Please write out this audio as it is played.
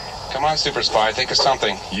Come on, super spy, think of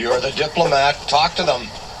something. You're the diplomat. Talk to them.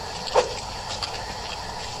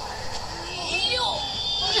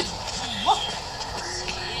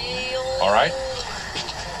 All right?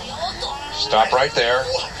 Stop right there,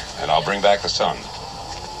 and I'll bring back the sun.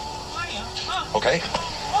 Okay?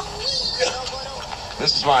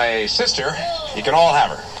 This is my sister. You can all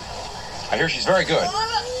have her. I hear she's very good.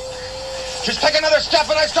 Just take another step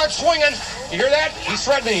and I start swinging. You hear that? He's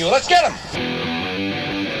threatening you. Let's get him.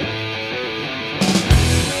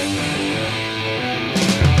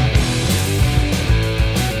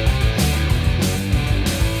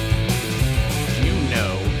 Do you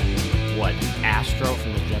know what Astro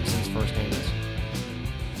from the Jetsons' first name is?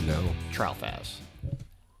 No. Tralfaz.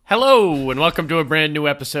 Hello, and welcome to a brand new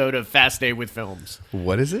episode of Fast Day with Films.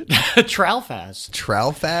 What is it? Tralfaz.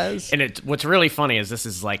 Tralfaz? And what's really funny is this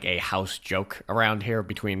is like a house joke around here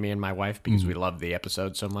between me and my wife because we love the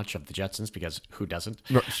episode so much of the Jetsons, because who doesn't?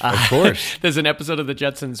 Of course. There's an episode of the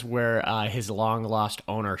Jetsons where his long-lost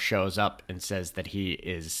owner shows up and says that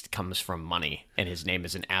comes from money, and his name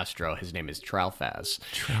isn't Astro, his name is Tralfaz.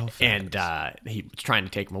 And he's trying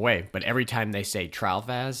to take him away, but every time they say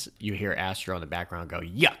Tralfaz, you hear Astro in the background go,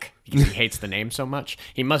 yuck, because he hates the name so much.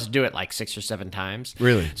 He must do it like 6 or 7 times.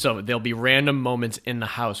 Really? So there'll be random moments in the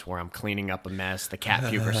house where I'm cleaning up a mess, the cat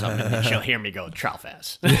puke or something, and she'll hear me go,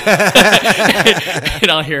 Tralfaz. And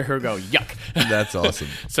I'll hear her go, yuck. That's awesome.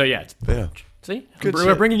 So yeah. See? Good We're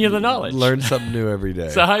shit. bringing you the knowledge. Learn something new every day.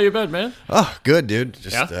 So how you been, man? Oh, good, dude.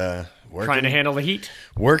 Just working. Trying to handle the heat?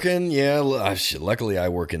 Working, yeah. Luckily, I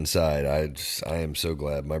work inside. I am so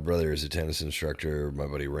glad. My brother is a tennis instructor. My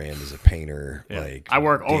buddy Rand is a painter. Yeah. Like I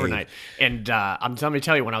work overnight. And let me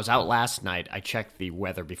tell you, when I was out last night, I checked the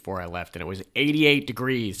weather before I left, and it was 88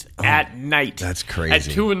 degrees at night. That's crazy. At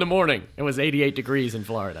 2 in the morning, it was 88 degrees in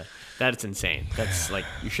Florida. That's insane. That's like,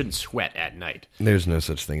 you shouldn't sweat at night. There's no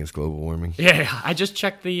such thing as global warming. Yeah, I just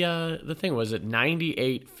checked the thing. Was it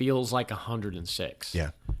 98 feels like 106? Yeah,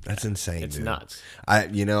 that's insane. It's dude. nuts.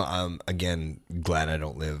 I'm again glad I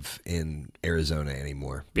don't live in Arizona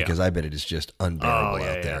anymore, because I bet it is just unbearable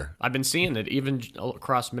out there. I've been seeing it even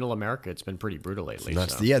across Middle America. It's been pretty brutal lately.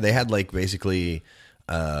 Nuts. So. Yeah, they had like basically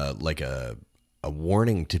like a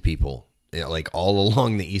warning to people, like all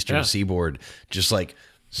along the eastern seaboard, just like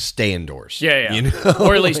stay indoors. Yeah. You know?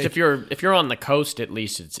 Or at least if you're on the coast, at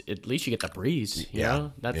least you get the breeze. You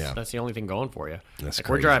know? That's the only thing going for you. That's like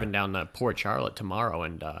crazy. We're driving down to Port Charlotte tomorrow,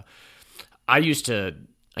 and I used to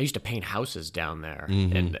paint houses down there,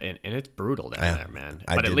 and it's brutal down there, man.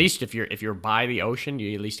 But at least if you're by the ocean,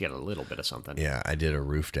 you at least get a little bit of something. Yeah, I did a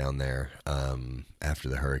roof down there after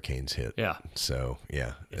the hurricanes hit. Yeah. So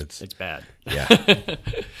yeah, it's bad. Yeah.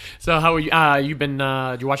 So how are you? You been?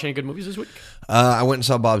 Did you watch any good movies this week? I went and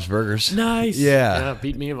saw Bob's Burgers. Nice. Yeah.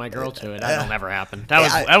 Beat me and my girl to it. That'll never happen.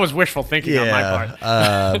 That was wishful thinking on my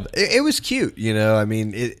part. It was cute, you know. I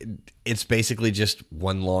mean, it's basically just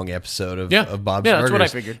one long episode of Bob's Burgers. Yeah, that's what I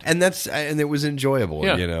figured. And it was enjoyable,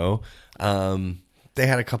 you know. They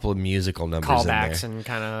had a couple of musical numbers Callbacks in there. and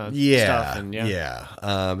kind of stuff. And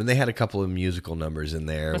and they had a couple of musical numbers in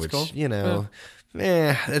there, That's which, cool. you know,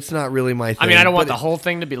 it's not really my thing. I mean, I don't want but the whole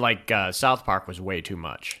thing to be like South Park was way too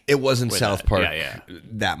much. It wasn't South Park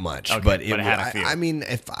that much, Okay, but it had a few. I mean,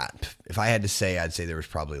 if I had to say, I'd say there was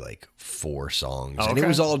probably like 4 songs, and Okay. it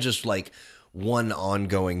was all just like one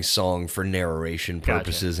ongoing song for narration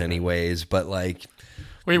purposes, anyways. But like,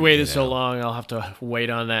 We waited so long, I'll have to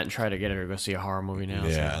wait on that and try to get her to go see a horror movie now.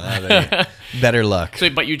 better luck. So,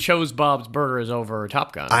 but you chose Bob's Burgers over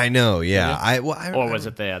Top Gun. I know, yeah. Or was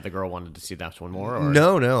it the girl wanted to see that one more? Or?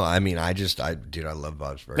 No. I mean, I love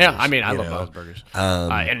Bob's Burgers. Yeah, I mean, I love know? Bob's Burgers.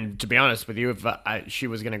 And to be honest with you, if she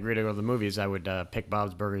was going to agree to go to the movies, I would pick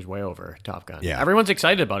Bob's Burgers way over Top Gun. Yeah. Everyone's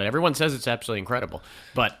excited about it. Everyone says it's absolutely incredible.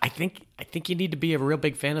 But I think you need to be a real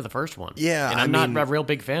big fan of the first one. Yeah, and I'm not a real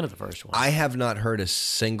big fan of the first one. I have not heard a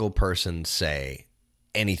single person say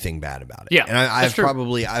anything bad about it. Yeah, and I've true.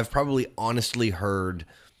 probably honestly heard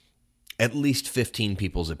at least 15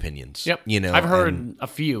 people's opinions. Yep. You know, I've heard a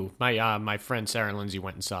few. My friend Sarah and Lindsay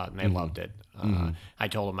went and saw it, and they loved it. I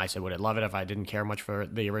told them, I said, would I love it if I didn't care much for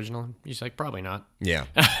the original? He's like, probably not. Yeah.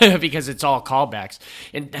 Because it's all callbacks.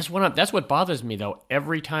 And that's what bothers me, though.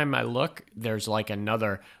 Every time I look, there's like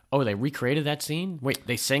another oh, they recreated that scene? Wait,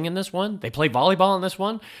 they sing in this one? They play volleyball in this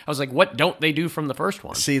one? I was like, what don't they do from the first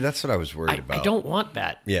one? See, that's what I was worried about. I don't want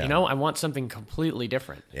that. Yeah. You know, I want something completely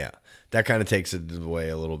different. Yeah. That kind of takes it away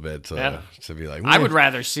a little bit to be like, I would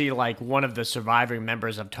rather see like one of the surviving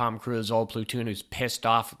members of Tom Cruise's old platoon who's pissed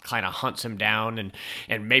off, kind of hunts him down,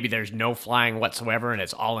 and maybe there's no flying whatsoever, and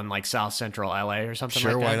it's all in like South Central LA or something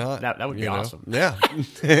sure, like that. why not? That would be awesome. Yeah.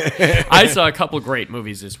 I saw a couple great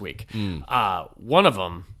movies this week. One of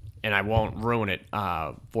them, and I won't ruin it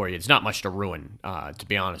for you. It's not much to ruin, to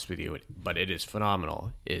be honest with you, but it is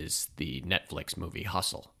phenomenal. Is the Netflix movie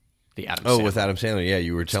Hustle? The Adam Sandler. With Adam Sandler. Yeah,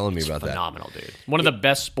 you were telling me about Phenomenal, dude. One of the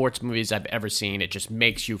best sports movies I've ever seen. It just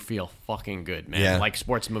makes you feel fucking good, man. Yeah. Like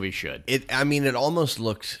sports movies should. It almost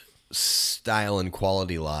looked style and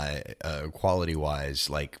quality wise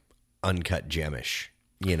like Uncut Gemish.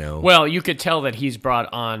 You know, Well, you could tell that he's brought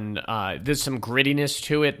on. There's some grittiness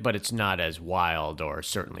to it, but it's not as wild or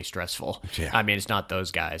certainly stressful. Yeah. I mean, it's not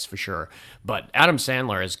those guys for sure. But Adam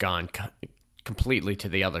Sandler has gone completely to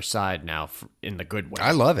the other side now in the good way.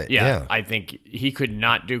 I love it. Yeah. I think he could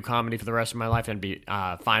not do comedy for the rest of my life and be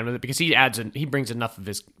fine with it because he brings enough of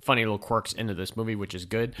his funny little quirks into this movie, which is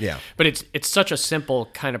good. Yeah. But it's such a simple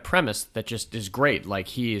kind of premise that just is great. Like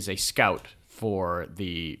he is a scout for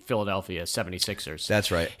the Philadelphia 76ers.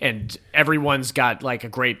 That's right. And everyone's got like a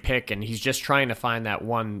great pick, and he's just trying to find that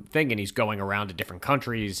one thing, and he's going around to different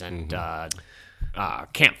countries and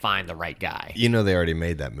can't find the right guy. You know, they already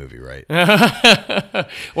made that movie, right?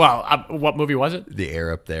 Well, what movie was it? The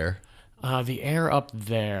Air Up There The Air Up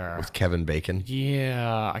There. with Kevin Bacon,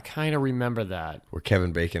 Yeah, I kind of remember that. where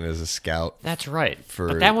Kevin Bacon is a scout. That's right. For-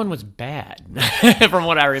 But that one was bad, from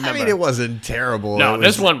what I remember. I mean, it wasn't terrible. No, It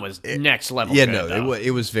this was- one was next level. Yeah, good, no, though.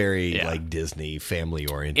 it was very Yeah. like Disney family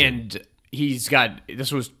oriented. And this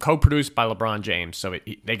was co-produced by LeBron James, so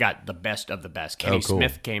they got the best of the best. Kenny cool.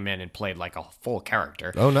 Smith came in and played like a full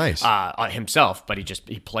character. Oh, nice. Himself, but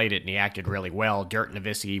he played it and he acted really well. Dirk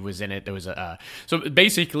Nowitzki was in it. There was so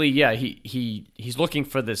basically, yeah, he's looking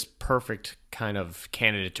for this perfect kind of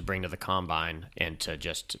candidate to bring to the combine and to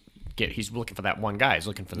just he's looking for that one guy. He's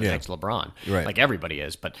looking for the next LeBron, Right. like everybody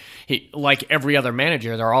is. But he, like every other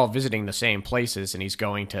manager, they're all visiting the same places, and he's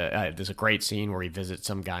going to. There's a great scene where he visits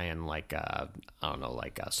some guy in like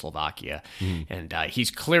Slovakia, and he's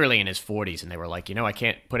clearly in his 40s, and they were like, I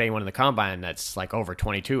can't put anyone in the combine that's like over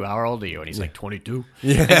 22. How old are you? And he's like 22.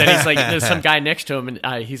 And then he's like, there's some guy next to him,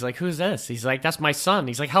 and he's like, who's this? He's like, that's my son.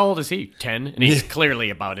 He's like, how old is he? 10. And he's clearly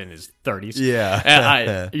about in his 30s.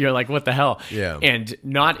 Yeah. You're like, what the hell? Yeah. And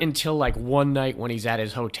not until like one night when he's at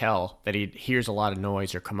his hotel that he hears a lot of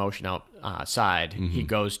noise or commotion outside, he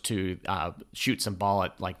goes to shoot some ball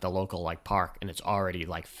at like the local like park, and it's already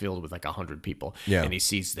like filled with like 100 people. Yeah. And he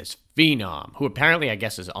sees this phenom who apparently I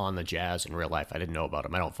guess is on the Jazz in real life. I didn't know about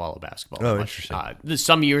him. I don't follow basketball. Oh, much. interesting. There's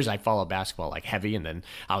some years I follow basketball like heavy, and then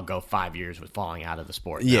I'll go 5 years with falling out of the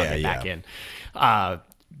sport. And I'll get back in.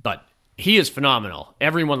 But he is phenomenal.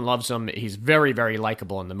 Everyone loves him. He's very, very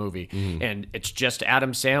likable in the movie, and it's just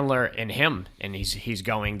Adam Sandler and him, and he's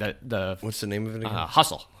going the What's the name of it again?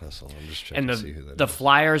 Hustle. Hustle. I'm just trying And to see who that the is.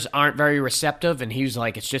 Flyers aren't very receptive, and he's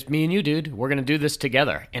like, it's just me and you, dude. We're going to do this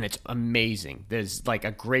together. And it's amazing. There's like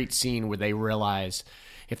a great scene where they realize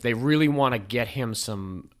if they really want to get him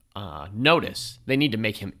some notice, they need to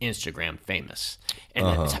make him Instagram famous.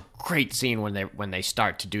 And it's a great scene when they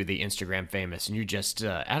start to do the Instagram famous, and you just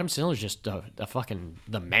Adam Sandler's just the fucking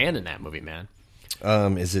the man in that movie, man.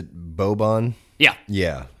 Is it Boban? Yeah.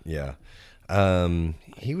 Yeah.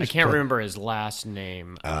 He was. I can't remember his last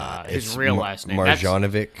name. His real last name.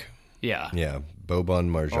 Marjanovic. Yeah. Yeah,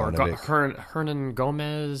 Boban Or Marjanovic. Hernan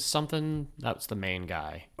Gomez something. That's the main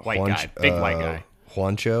guy. White guy. Big white guy.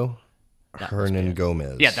 Juancho Hernan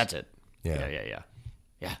Gomez. Yeah, that's it. Yeah.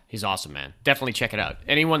 Yeah, he's awesome, man. Definitely check it out.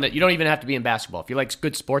 Anyone that you don't even have to be in basketball. If you like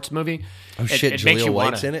good sports movie, Oh shit, it makes Jaleel you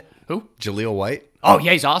White's wanna, in it. Who? Jaleel White. Oh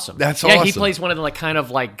yeah, he's awesome. That's yeah, he awesome. plays one of the like kind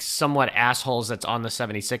of like somewhat assholes that's on the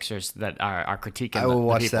 76ers that are critiquing. I will the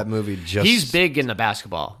watch people. that movie. Just He's big in the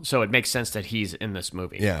basketball, so it makes sense that he's in this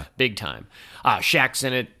movie. Yeah. Big time. Shaq's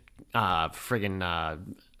in it.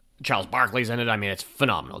 Charles Barkley's in it. I mean, it's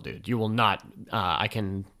phenomenal, dude. You will not. I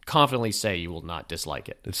can confidently say you will not dislike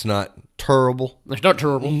it. It's not terrible. It's not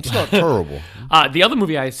terrible. It's not terrible. The other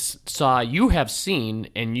movie I saw you have seen,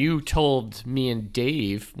 and you told me and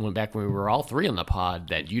Dave back when we were all three on the pod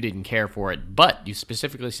that you didn't care for it, but you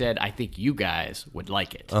specifically said, I think you guys would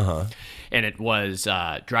like it. Uh-huh. And it was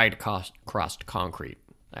Dried Crossed Concrete.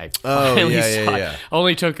 I Oh, finally yeah.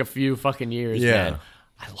 Only took a few fucking years, Yeah. man.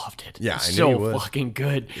 I loved it. Yeah, It's I knew you so would. fucking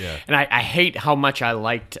good. Yeah. And I hate how much I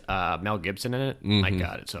liked Mel Gibson in it. My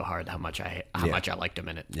God, it's so hard how much I liked him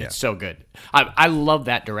in it. Yeah. It's so good. I love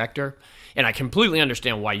that director, and I completely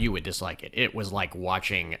understand why you would dislike it. It was like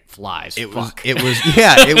watching flies. It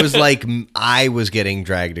was like I was getting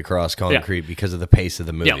dragged across concrete because of the pace of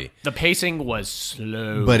the movie. Yeah, the pacing was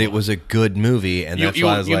slow, But it was a good movie, and that's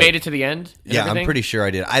why I was you like, made it to the end. And yeah, everything? I'm pretty sure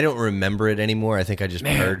I did. I don't remember it anymore. I think I just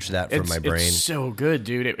purged that from my brain. It's so good,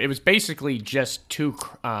 dude. It was basically just two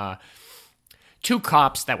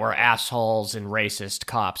cops that were assholes and racist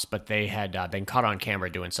cops, but they had been caught on camera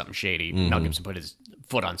doing something shady. Mel Gibson put his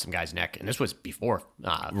foot on some guy's neck, and this was before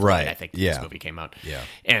Right, I think yeah. this movie came out. Yeah.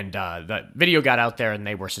 And the video got out there, and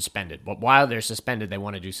they were suspended. But while they're suspended, they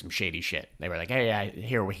want to do some shady shit. They were like, hey,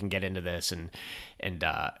 here, we can get into this. And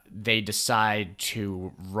they decide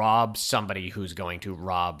to rob somebody who's going to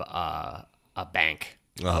rob a bank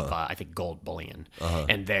of, I think, gold bullion.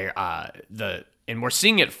 And and we're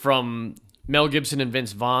seeing it from Mel Gibson and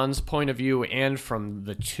Vince Vaughn's point of view, and from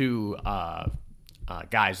the two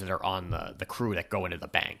guys that are on the crew that go into the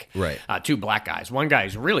bank. Right. Two black guys. One guy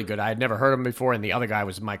is really good. I had never heard of him before, and the other guy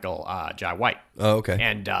was Michael Jai White. Oh, okay.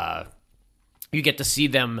 And you get to see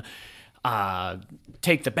them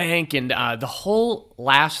take the bank, and the whole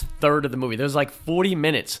last third of the movie, there's like 40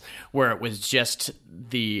 minutes where it was just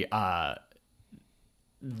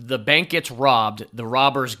the bank gets robbed. The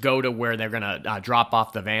robbers go to where they're going to drop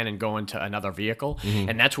off the van and go into another vehicle.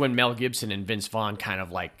 And that's when Mel Gibson and Vince Vaughn kind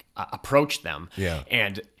of like approach them. Yeah.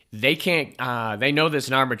 And they can't, they know there's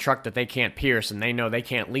an armored truck that they can't pierce, and they know they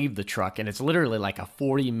can't leave the truck. And it's literally like a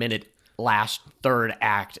 40-minute last third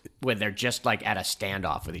act where they're just like at a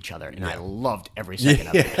standoff with each other, and I loved every second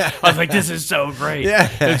of it. I was like, this is so great.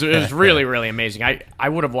 It was really, really amazing. I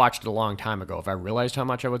would have watched it a long time ago if I realized how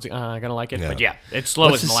much I was gonna like it. But yeah, it's slow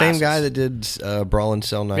It's as the molasses. same guy that did Brawl in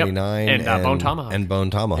Cell 99 And Bone Tomahawk. and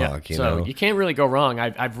Bone Tomahawk. Yeah. You So know, you can't really go wrong.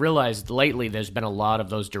 I've realized lately there's been a lot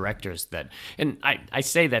of those directors that, and I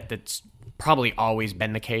say that's probably always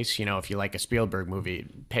been the case. You know, if you like a Spielberg movie,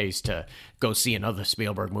 it pays to go see another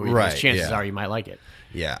Spielberg movie, Right, because chances yeah. are you might like it.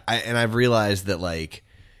 yeah. And I've realized that, like,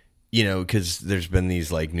 you know, because there's been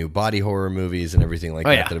these like new body horror movies and everything like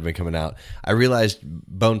that yeah. that have been coming out. I realized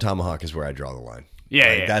Bone Tomahawk is where I draw the line. Yeah,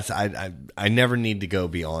 Like, yeah. That's I never need to go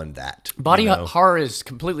beyond that. Body you know? horror is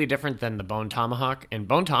completely different than the Bone Tomahawk, and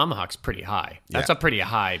Bone Tomahawk's pretty high. That's Yeah. a pretty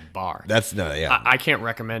high bar. Yeah. I can't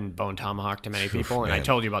recommend Bone Tomahawk to many people, and I man.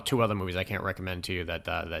 told you about two other movies I can't recommend to you, that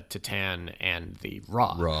Titan and the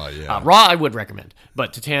Raw. Raw, yeah. Raw I would recommend,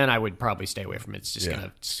 but Titan I would probably stay away from. It's just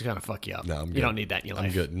gonna fuck you up. No, I'm You good. don't need that in your life.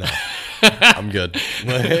 I'm good. No, I'm good.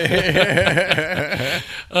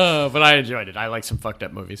 But I enjoyed it. I like some fucked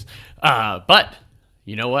up movies. But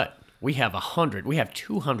you know what? We have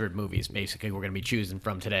 200 movies basically we're going to be choosing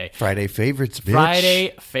from today. Friday favorites, bitch.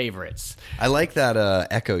 Friday favorites. I like that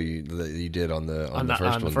echo that you did on the first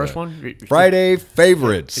one. The first one? Friday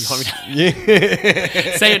favorites. You want me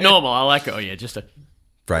to- Say it normal. I'll echo you. Just a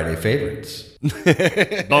Friday favorites.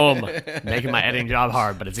 boom. Making my editing job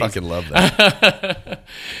hard, but it's Fucking easy. love that.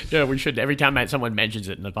 Yeah, we should. Every time someone mentions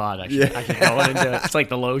it in the pod, I should go into it. It's like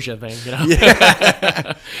the Loja thing, you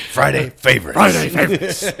know? Friday favorites. Friday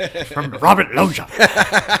favorites from Robert Loja.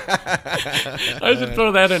 I should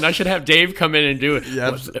throw that in. I should have Dave come in and do it.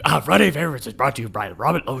 Yep. Friday favorites is brought to you by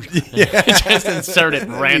Robert Loja. Just insert it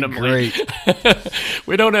randomly. Great.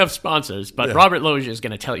 We don't have sponsors, but Robert Loja is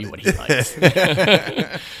going to tell you what he likes.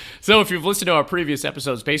 So if you've listened to our previous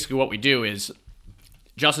episodes, basically what we do is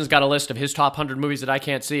Justin's got a list of his top 100 movies that I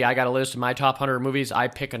can't see. I got a list of my top 100 movies. I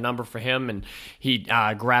pick a number for him, and he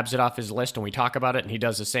grabs it off his list, and we talk about it, and he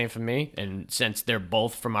does the same for me. And since they're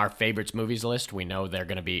both from our favorites movies list, we know they're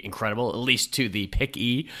going to be incredible, at least to the pick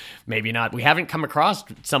E. Maybe not. We haven't come across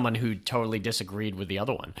someone who totally disagreed with the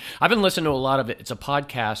other one. I've been listening to a lot of it. It's a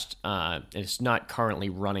podcast. It's not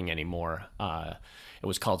currently running anymore. It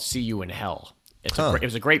was called See You in Hell. It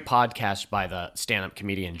was a great podcast by the stand-up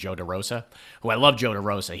comedian Joe DeRosa, who I love. Joe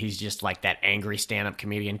DeRosa. He's just like that angry stand-up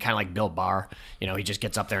comedian, kind of like Bill Barr. You know, he just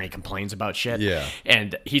gets up there and he complains about shit. Yeah.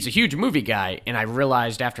 And he's a huge movie guy, and I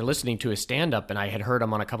realized after listening to his stand-up, and I had heard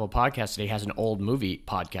him on a couple of podcasts, that he has an old movie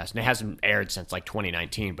podcast, and it hasn't aired since like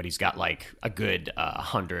 2019, but he's got like a good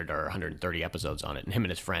 100 or 130 episodes on it, and him and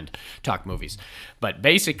his friend talk movies. But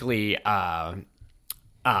basically,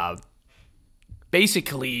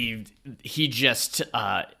 he just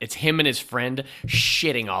it's him and his friend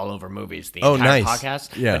shitting all over movies the entire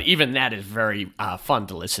podcast. Yeah. But even that is very fun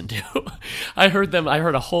to listen to. I heard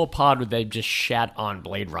a whole pod where they just shat on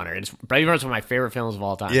Blade Runner. Blade Runner is one of my favorite films of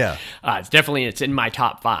all time. Yeah. It's in my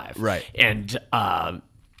top 5. Right. And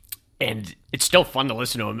and it's still fun to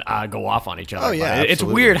listen to them go off on each other. Oh, yeah, But it's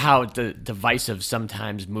absolutely. weird how divisive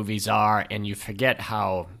sometimes movies are, and you forget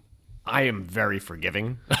how I am very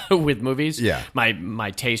forgiving with movies. Yeah.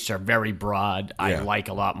 My tastes are very broad. I Yeah. like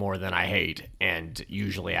a lot more than I hate, and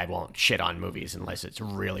usually I won't shit on movies unless it's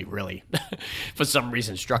really, really, for some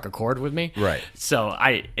reason, struck a chord with me. Right. So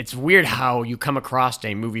it's weird how you come across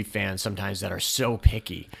a movie fan sometimes that are so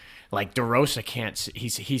picky. Like DeRosa can't.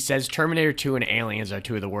 He says Terminator 2 and Aliens are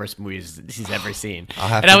two of the worst movies he's ever seen. I'll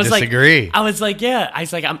have and to I was disagree. Like, I was like, yeah. I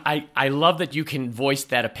was like, I love that you can voice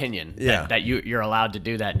that opinion. Yeah. That you're allowed to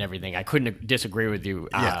do that and everything. I couldn't disagree with you.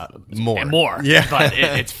 More. Yeah. But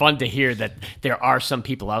it's fun to hear that there are some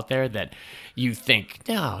people out there that you think,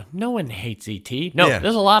 no one hates E.T. No, Yeah.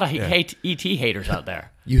 there's a lot of hate E.T. haters out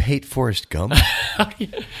there. You hate Forrest Gump?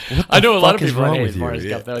 I know a lot of fuck is people wrong hate with you? Forrest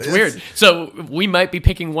Gump, though. It's Yeah. weird. So we might be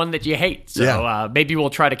picking one that you hate. So Yeah. maybe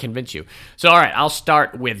we'll try to convince you. So, all right, I'll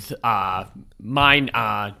start with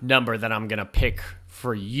my number that I'm going to pick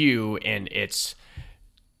for you, and it's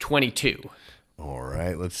 22. All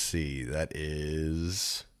right, let's see. That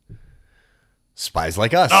is Spies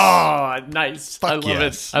Like Us. Oh, nice. I love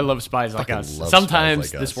yes. it. I love Spies Like Fucking Us. love Sometimes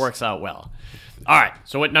Spies Like this Us. works out well. All right,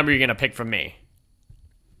 so what number are you going to pick from me?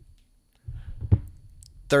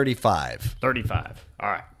 35. 35. All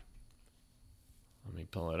right. Let me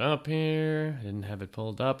pull it up here. I didn't have it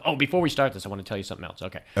pulled up. Oh, before we start this, I want to tell you something else.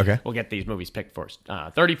 Okay. Okay. We'll get these movies picked first.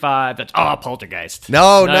 35. That's Poltergeist.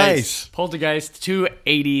 No, nice. Poltergeist, two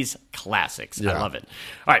 80s classics. I Yeah. love it.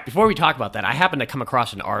 All right. Before we talk about that, I happened to come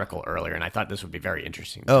across an article earlier, and I thought this would be very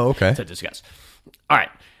interesting. Oh, okay. To discuss. All right.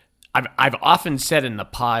 I've often said in the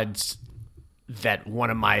pods that one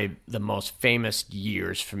of the most famous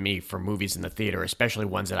years for me for movies in the theater, especially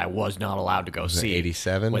ones that I was not allowed to go see,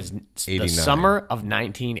 87? was 89. the summer of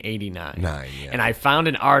 1989. Yeah. And I found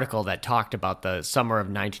an article that talked about the summer of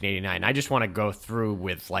 1989. I just want to go through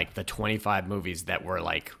with like the 25 movies that were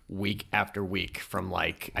like week after week from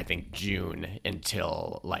like I think June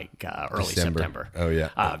until like early December. September. Oh,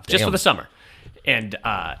 yeah. Just for Damn. the summer. And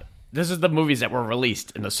this is the movies that were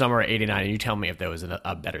released in the summer of 89, and you tell me if there was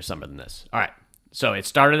a better summer than this. All right. So it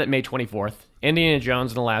started at May 24th. Indiana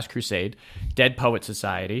Jones and the Last Crusade, Dead Poet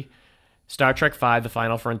Society, Star Trek V, The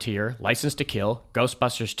Final Frontier, License to Kill,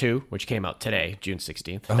 Ghostbusters 2, which came out today, June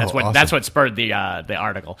 16th. awesome. That's what spurred the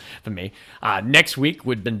article for me. Next week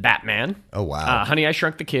would have been Batman. Oh, wow. Honey, I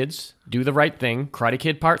Shrunk the Kids, Do the Right Thing, Karate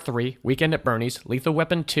Kid Part 3, Weekend at Bernie's, Lethal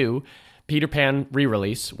Weapon 2, Peter Pan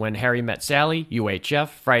re-release, When Harry Met Sally, UHF,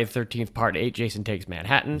 Friday the 13th Part 8, Jason Takes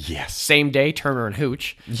Manhattan. Yes. Same Day, Turner and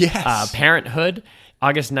Hooch. Yes. Parenthood.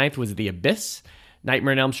 August 9th was The Abyss.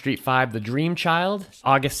 Nightmare on Elm Street 5, The Dream Child.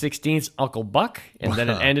 August 16th, Uncle Buck. And then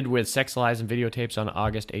it ended with Sex, Lies, and Videotapes on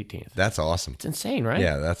August 18th. That's awesome. It's insane, right?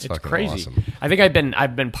 Yeah, that's it's fucking crazy. awesome. I think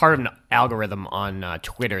I've been part of an algorithm on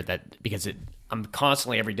Twitter that because I'm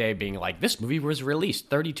constantly every day being like, this movie was released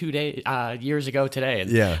 32 years ago today, and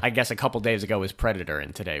Yeah. I guess a couple days ago was Predator,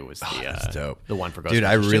 and today was That's dope. the one for Ghostbusters. Dude,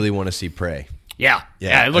 I 2. really want to see Prey. yeah,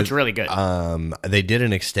 it looks really good. They did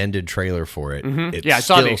an extended trailer for it. It's Yeah, I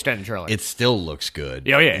saw the extended trailer. It still looks good.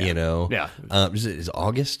 Oh, yeah. You know? Yeah. Is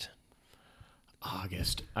August?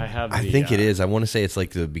 August. I have. I think it is. I want to say it's like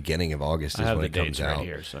the beginning of August I is have when the it comes dates right out.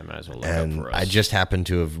 here, so I might as well look up And for us. I just happened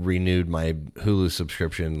to have renewed my Hulu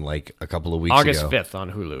subscription like a couple of weeks August ago. 5th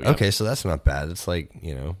on Hulu. Yeah. Okay, so that's not bad. It's like,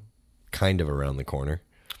 kind of around the corner.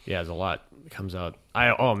 Yeah, there's a lot that comes out.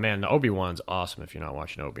 Oh man, Obi-Wan's awesome. If you're not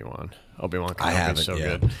watching Obi-Wan I haven't is so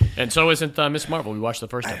yet. good. And so isn't Miss Marvel. We watched the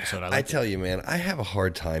first episode. I liked tell you, man, I have a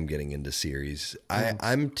hard time getting into series.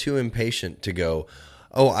 I'm too impatient to go,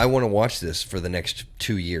 oh, I want to watch this for the next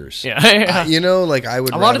 2 years. Yeah. I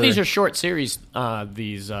would A lot of these are short series. Like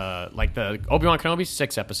the Obi-Wan Kenobi,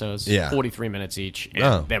 6 episodes, Yeah. 43 minutes each, and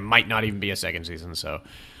Oh. there might not even be a second season. So,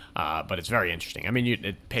 but it's very interesting. I mean,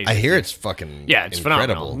 it pays. I hear it's fucking it's incredible.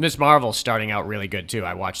 phenomenal. Miss Marvel's starting out really good too.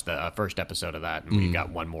 I watched the first episode of that, and we got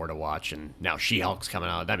one more to watch. And now She-Hulk's coming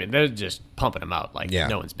out. I mean, they're just pumping them out like Yeah.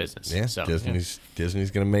 no one's business. Yeah, So,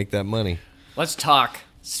 Disney's going to make that money. Let's talk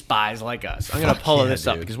Spies Like Us. I'm going to Fuck pull yeah, this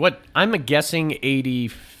up dude. because I'm guessing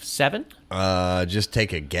 87. Just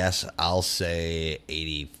take a guess. I'll say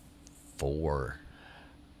 84.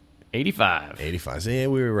 85. 85. So, yeah,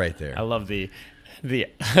 we were right there. I love the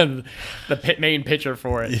main picture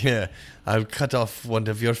for it. Yeah, I've cut off one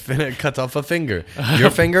of your cut off a finger.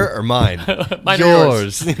 Your finger or mine? Mine or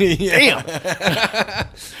yours. Damn!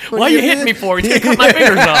 Why are you hitting me for? He's gonna cut my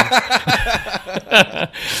fingers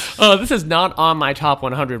off. This is not on my top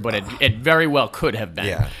 100, but it very well could have been.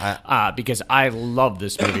 Yeah, because I loved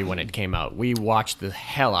this movie when it came out. We watched the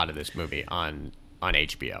hell out of this movie on on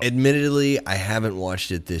HBO. Admittedly, I haven't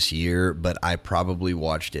watched it this year, but I probably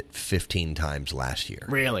watched it 15 times last year.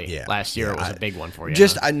 Really? Yeah. Last year it was a big one for you.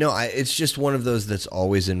 I know it's just one of those that's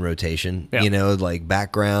always in rotation, like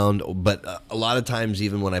background. But a lot of times,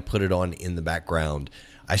 even when I put it on in the background,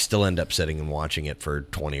 I still end up sitting and watching it for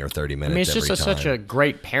 20 or 30 minutes. I mean, it's just every time. such a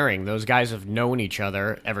great pairing. Those guys have known each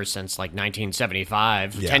other ever since like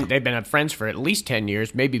 1975. Yeah. They've been friends for at least 10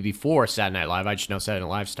 years, maybe before Saturday Night Live. I just know Saturday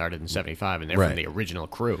Night Live started in 75, and they're from the original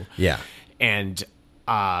crew. Yeah. And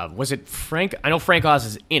was it Frank? I know Frank Oz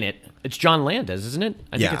is in it. It's John Landis, isn't it?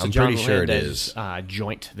 I think it's a I'm John pretty sure it Landis, is.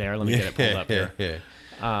 joint there. Let me get it pulled up here.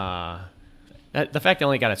 The fact they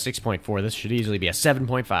only got a 6.4, this should easily be a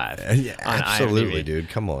 7.5. Yeah, absolutely, IMDb. dude.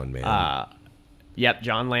 Come on, man. Yep,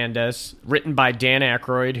 John Landis. Written by Dan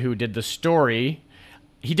Aykroyd, who did the story.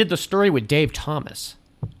 He did the story with Dave Thomas.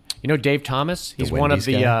 You know Dave Thomas? He's one of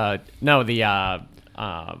the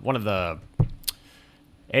one of the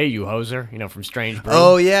you hoser, from Strange Brew.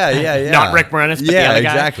 Oh yeah. Not Rick Moranis, but the yeah, other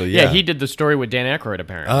guy. exactly. Yeah, he did the story with Dan Aykroyd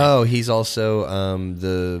apparently. Oh, he's also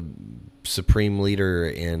the supreme leader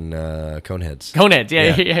in Coneheads. Coneheads,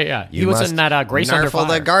 yeah. He was in that Grace Under for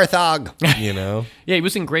Fire. the Garthog, Yeah, he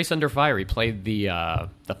was in Grace Under Fire. He played the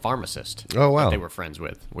pharmacist. Oh, wow. That they were friends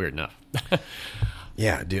with. Weird enough.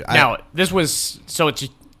 Yeah, dude. Now, this was so. It's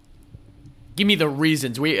give me the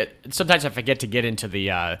reasons. Sometimes I forget to get into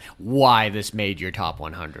the why this made your top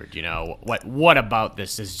 100. What about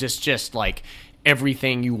this is just like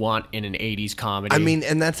everything you want in an 80s comedy. I mean,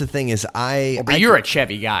 and that's the thing is but you're a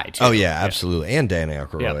Chevy guy too. Oh yeah, absolutely. And Dan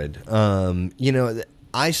Aykroyd. Yep.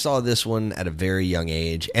 I saw this one at a very young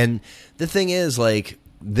age, and the thing is, like,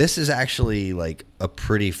 this is actually like a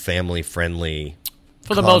pretty family friendly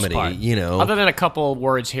for the comedy, most part, other than a couple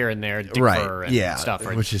words here and there, differ and stuff,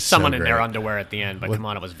 or which is someone so in their great. underwear at the end. But come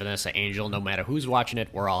on, it was Vanessa Angel. No matter who's watching it,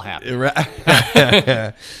 we're all happy.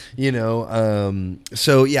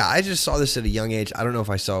 So yeah, I just saw this at a young age. I don't know if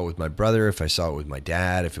I saw it with my brother, if I saw it with my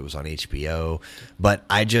dad, if it was on HBO, but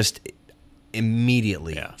I just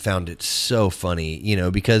immediately found it so funny,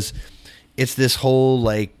 because it's this whole,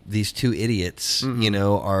 like, these two idiots,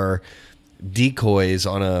 are decoys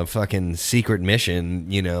on a fucking secret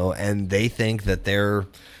mission, and they think that they're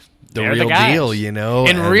real deal,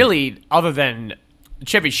 And really, other than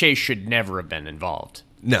Chevy Chase should never have been involved.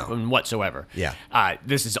 No. Whatsoever. Yeah.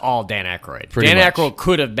 This is all Dan Aykroyd. Pretty much. Aykroyd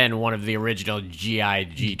could have been one of the original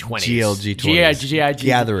GIG 20s. GLG 20s. GIG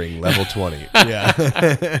Gathering, level 20. Yeah.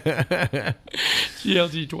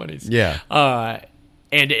 GLG 20s. Yeah.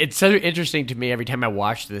 And it's so interesting to me every time I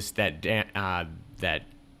watch this that that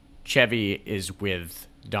Chevy is with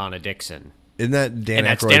Donna Dixon. Isn't that Dan and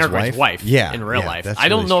that's Aykroyd's Dan Aykroyd's wife Yeah. in real life. That's I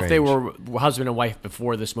don't really know if they strange. were husband and wife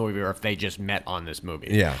before this movie or if they just met on this movie.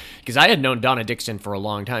 Yeah. Because I had known Donna Dixon for a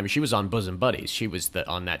long time. She was on Bosom Buddies. She was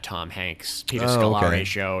on that Tom Hanks, Peter Scolari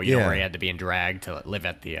show, where he had to be in drag to live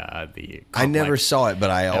at the complex. I never saw it,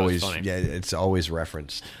 but I always, funny. it's always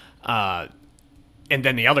referenced. And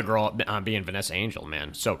then the other girl being Vanessa Angel,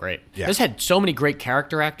 man, so great. Yeah. This had so many great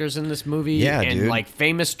character actors in this movie, Yeah, and dude. like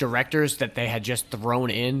famous directors that they had just thrown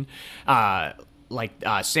in. Sam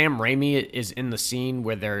Raimi is in the scene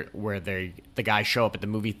where the guys show up at the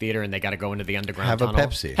movie theater and they got to go into the underground Have a tunnel.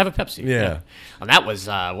 Pepsi. Have a Pepsi. Yeah. And that was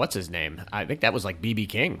what's his name? I think that was like B.B.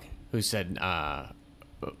 King who said.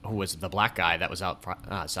 Who was the black guy that was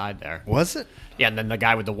outside there? Was it? Yeah, and then the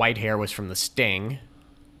guy with the white hair was from The Sting.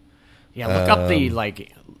 Yeah, look up the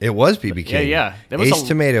like. It was B.B. King. Yeah. There was Ace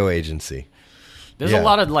Tomato Agency. There's a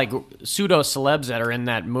lot of like pseudo celebs that are in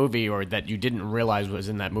that movie, or that you didn't realize was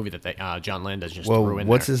in that movie that John Landis just threw in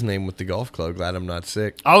what's there. his name with the golf club? Glad I'm not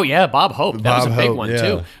sick. Oh yeah, Bob Hope. That was a Bob big Hope, one yeah.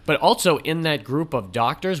 too. But also in that group of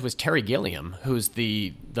doctors was Terry Gilliam, who's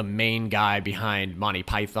the main guy behind Monty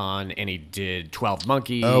Python, and he did 12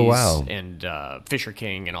 Monkeys. Oh, wow. And Fisher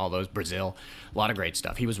King and all those, Brazil. A lot of great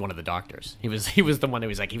stuff. He was one of the doctors. He was the one who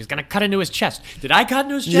was like, he was going to cut into his chest. Did I cut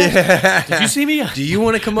into his chest? Yeah. Did you see me? Do you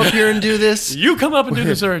want to come up here and do this? You come up and do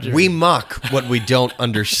the surgery. We mock what we don't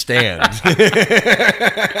understand. We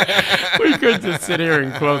could just sit here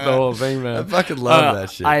and quote the whole thing, man. I fucking love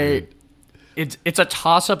that shit. dude. It's a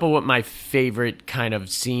toss-up of what my favorite kind of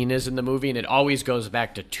scene is in the movie, and it always goes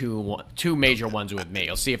back to two major ones with me.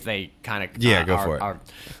 You'll see if they kind of are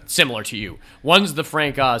similar to you. One's the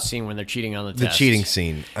Frank Oz scene when they're cheating on the test. The cheating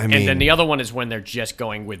scene. And then the other one is when they're just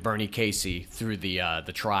going with Bernie Casey through the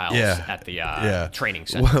trials at the training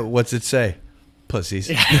center. What's it say? Pussies.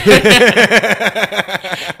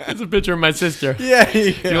 It's a picture of my sister. Yeah.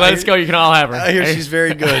 If you let us go, you can all have her. I hear she's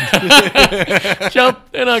very good.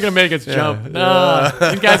 Jump. They're not going to make us jump. No.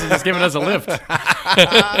 These guys are just giving us a lift.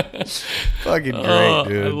 Fucking great,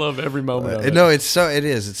 dude. I love every moment of it. No, it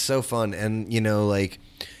is. It's so fun, and like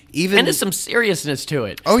even and there's some seriousness to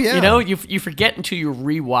it. Oh yeah, you forget until you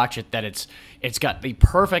rewatch it that it's got the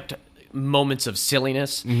perfect moments of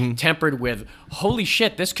silliness tempered with holy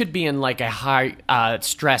shit, this could be in like a high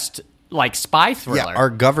stressed like spy thriller. Yeah, our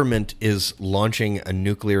government is launching a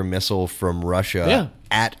nuclear missile from Russia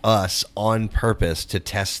at us on purpose to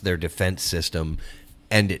test their defense system,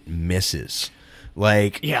 and it misses.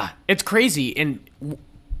 Like, yeah, it's crazy. And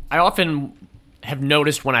I often have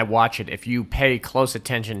noticed when I watch it, if you pay close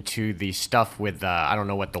attention to the stuff with I don't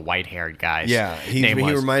know what the white-haired guy's name was.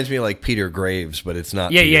 He reminds me of like Peter Graves, but it's not.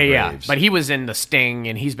 Peter Graves. Yeah. But he was in The Sting,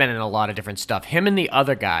 and he's been in a lot of different stuff. Him and the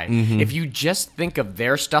other guy. If you just think of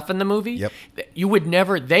their stuff in the movie, you would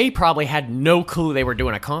never. They probably had no clue they were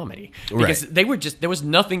doing a comedy because they were just there was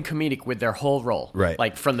nothing comedic with their whole role. Right,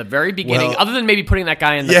 like from the very beginning, other than maybe putting that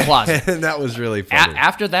guy in the closet. That was really funny.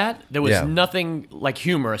 After that, there was nothing like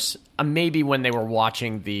humorous. Maybe when they were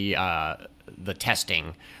watching the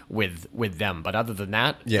testing with them, but other than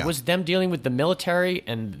that, it was them dealing with the military,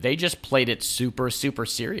 and they just played it super super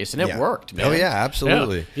serious, and it worked. Man. Oh yeah,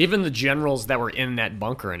 absolutely. Yeah. Even the generals that were in that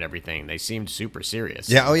bunker and everything, they seemed super serious.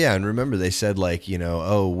 Yeah. Oh yeah, and remember they said like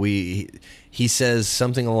he says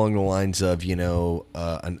something along the lines of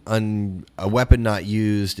a weapon not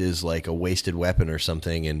used is like a wasted weapon or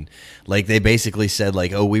something, and like they basically said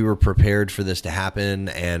like, oh, we were prepared for this to happen,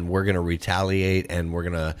 and we're gonna retaliate, and we're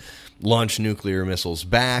gonna launch nuclear missiles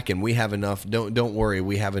back, and we have enough. Don't worry,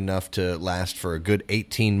 we have enough to last for a good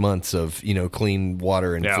 18 months of clean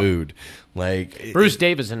water and food. Like Bruce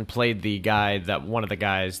Davison played the guy one of the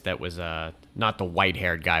guys that was not the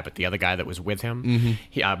white-haired guy, but the other guy that was with him.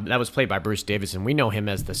 That was played by Bruce Davison. We know him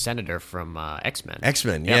as the senator from X-Men.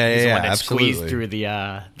 X-Men, he's the one that absolutely. squeezed through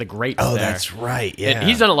the grate. Oh, there. that's right. Yeah, and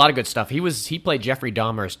he's done a lot of good stuff. He played Jeffrey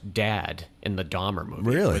Dahmer's dad in the Dahmer movie.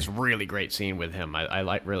 Really, it was a really great scene with him.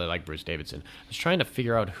 I really like Bruce Davison. I was trying to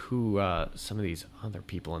figure out who some of these other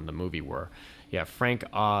people in the movie were. Yeah, Frank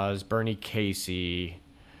Oz, Bernie Casey.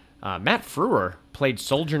 Matt Frewer played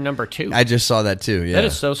Soldier Number 2. I just saw that too. Yeah, that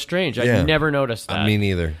is so strange. I never noticed that. Me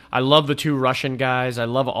neither. I love the two Russian guys. I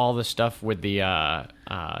love all the stuff with the.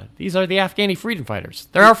 These are the Afghani freedom fighters.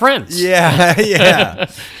 They're our friends. Yeah,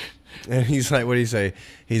 yeah. And he's like, what do you say?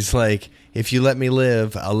 He's like, if you let me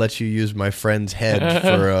live, I'll let you use my friend's head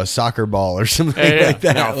for a soccer ball or something like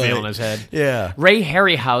that. No, feeling his head. Yeah. Ray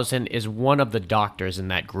Harryhausen is one of the doctors in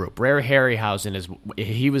that group. Ray Harryhausen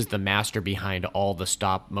he was the master behind all the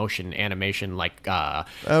stop motion animation, like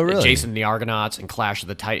really? Jason the Argonauts and Clash of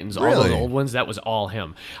the Titans, all Really? those old ones. That was all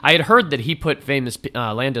him. I had heard that he put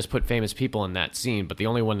Landis put famous people in that scene, but the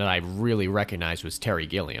only one that I really recognized was Terry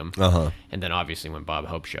Gilliam. And then obviously when Bob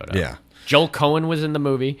Hope showed up. Yeah. Joel Cohen was in the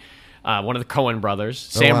movie. One of the Coen brothers,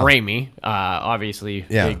 Sam wow. Raimi, obviously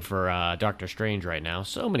big for Doctor Strange right now.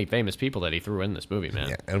 So many famous people that he threw in this movie, man.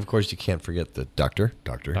 Yeah, and of course you can't forget the Doctor.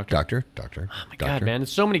 Oh my Doctor. God, man,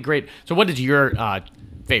 there's so many great. So, what is your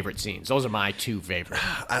favorite scenes? Those are my two favorite.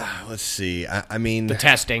 Let's see. I mean, the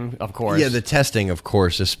testing, of course. Yeah, the testing, of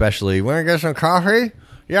course, especially. Want to get some coffee?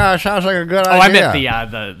 Yeah, it sounds like a good idea. Oh, I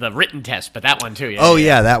meant the written test, but that one too. Yeah,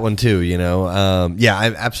 yeah, that one too.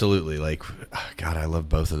 I absolutely like. God, I love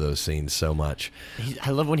both of those scenes so much.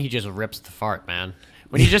 I love when he just rips the fart, man.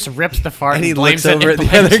 When he just rips the fart and he blames looks over at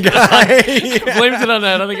the other guy, blames it on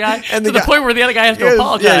that other guy, and to the point where the other guy has to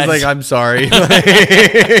apologize. Yeah, he's like, "I'm sorry."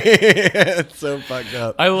 It's so fucked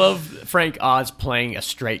up. I love Frank Oz playing a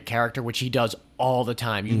straight character, which he does all the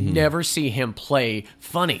time. You never see him play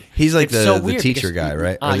funny. He's like it's so the weird teacher guy,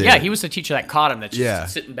 right? He was the teacher that caught him. That's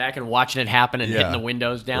just sitting back and watching it happen and hitting the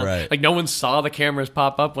windows down. Right. Like no one saw the cameras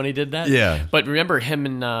pop up when he did that. Yeah. But remember him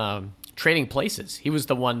in Trading Places. He was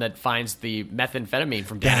the one that finds the methamphetamine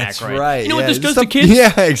from Dan That's Aykroyd. right. You know what this does Some- to kids?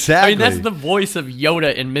 Yeah, exactly. I mean, that's the voice of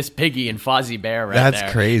Yoda and Miss Piggy and Fozzie Bear right there.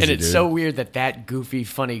 That's crazy, And it's dude. so weird that goofy,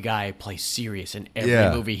 funny guy plays serious in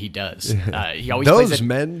every movie he does. He always Those plays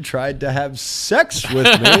men tried to have sex with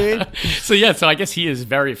me. So I guess he is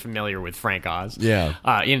very familiar with Frank Oz. Yeah.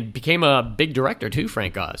 And became a big director too,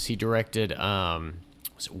 Frank Oz. He directed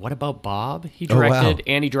What About Bob? He directed,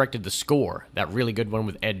 and he directed The Score, that really good one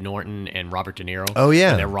with Ed Norton and Robert De Niro. Oh,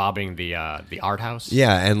 yeah. And they're robbing the art house.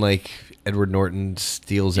 Yeah, and like Edward Norton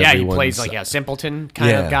steals Yeah, everyone's... he plays like a simpleton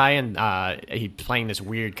kind of guy, and he's playing this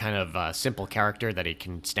weird kind of simple character that he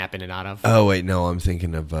can snap in and out of. Oh, wait, no, I'm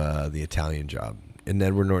thinking of The Italian Job. And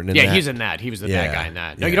Edward Norton in that? Yeah, he's in that. He was the bad guy in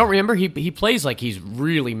that. No, you don't remember? He plays like he's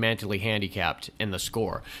really mentally handicapped in The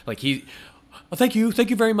Score. Like oh, thank you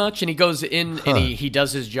very much. And he goes in and he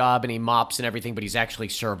does his job and he mops and everything, but he's actually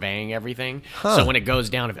surveying everything. So when it goes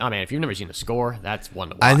down, if you've never seen The Score, that's one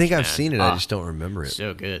to watch. I think man. I've seen it. I just don't remember it.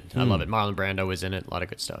 So good. I love it. Marlon Brando was in it. A lot of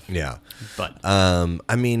good stuff. Yeah. But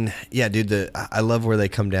I mean, yeah, dude, I love where they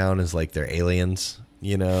come down as like they're aliens,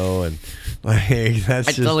 you know, and like that's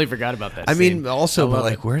I just, totally forgot about that. I scene. mean, also, I but love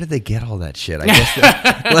like, it. where did they get all that shit? I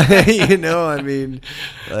guess, like, you know, I mean,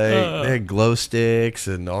 like they had glow sticks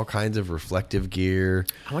and all kinds of reflective gear.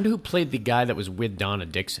 I wonder who played the guy that was with Donna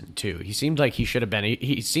Dixon too. He seemed like he should have been.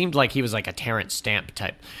 He seemed like he was like a Terrence Stamp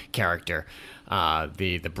type character.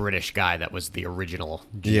 The British guy that was the original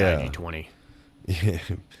G20. Yeah.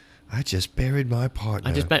 I just buried my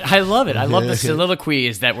partner. I love it. I love the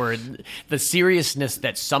soliloquies that were the seriousness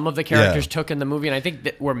that some of the characters took in the movie, and I think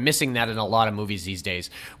that we're missing that in a lot of movies these days,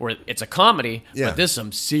 where it's a comedy, but there's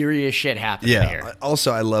some serious shit happening here.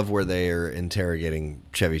 Also, I love where they are interrogating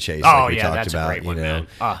Chevy Chase. Oh, like we talked that's about, a great one, you know,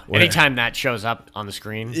 man. Anytime that shows up on the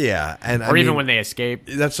screen, and or even when they escape.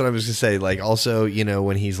 That's what I was gonna say. Like, also, you know,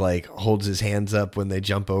 when he's like holds his hands up when they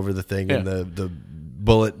jump over the thing and the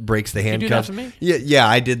bullet breaks the handcuff. You do that for me? Yeah,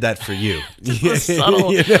 I did that for you. The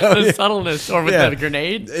subtleness, or with the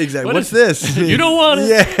grenade. Exactly. What's this? You don't want it.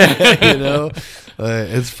 Yeah, you know,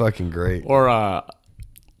 it's fucking great. Or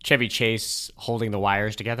Chevy Chase holding the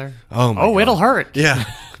wires together. Oh my God. It'll hurt. Yeah,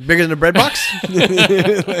 bigger than a bread box.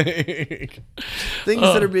 Like, things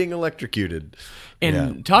that are being electrocuted.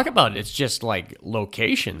 And talk about it's just like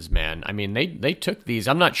locations, man. I mean, they took these.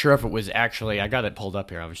 I'm not sure if it was actually. I got it pulled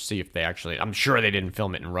up here. I'll see if they actually. I'm sure they didn't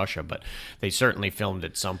film it in Russia, but they certainly filmed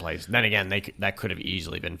it someplace. Then again, that could have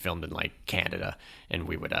easily been filmed in like Canada, and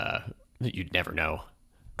we would. You'd never know.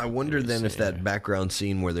 I wonder then if that background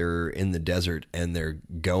scene where they're in the desert and they're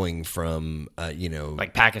going from, you know,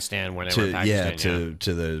 like Pakistan, where they were in Pakistan,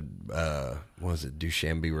 to the what was it,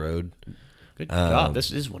 Dushanbe Road. Good God,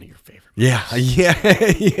 this is one of your favorites. Yeah.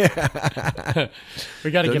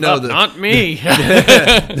 We got to give up. Not me.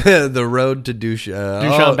 The road to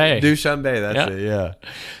Dushanbe. Dushanbe, that's it, yeah.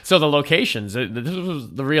 So the locations, this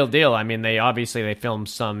was the real deal. I mean, they filmed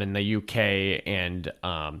some in the UK and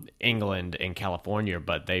England and California,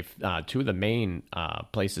 but two of the main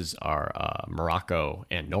places are Morocco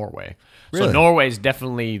and Norway. Really? So Norway's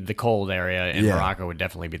definitely the cold area, and Morocco would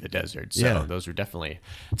definitely be the desert. So those are definitely,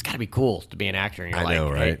 it's got to be cool to be an actor. And you're I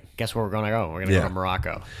know, right? Hey, guess where we're going to go? We're going to go to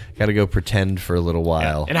Morocco. Got to go pretend for a little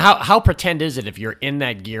while. And how pretend is it if you're in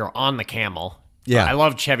that gear on the camel? Yeah. I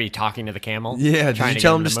love Chevy talking to the camel. Yeah, did you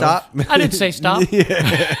tell him to stop? I didn't say stop.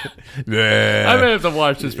 Yeah. I'm going to have to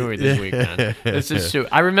watch this movie this week, man. This is true.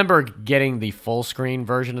 I remember getting the full screen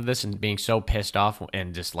version of this and being so pissed off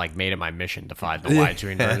and just like made it my mission to find the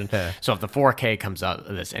widescreen version. So if the 4K comes out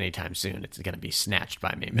of this anytime soon, it's going to be snatched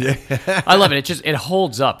by me, man. I love it. It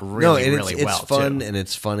holds up really well. It's fun and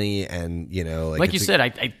it's funny and, you know. Like you said,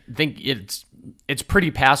 I think it's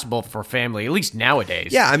pretty passable for family, at least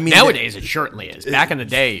nowadays. Yeah, I mean, nowadays it certainly is. Back in the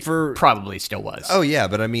day, probably still was. Oh yeah,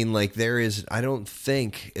 but I mean, like I don't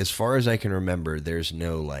think, as far as I can remember, there's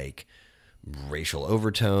no like racial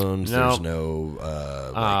overtones. No. There's no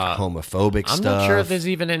like homophobic stuff. I'm not sure if there's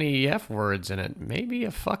even any F words in it. Maybe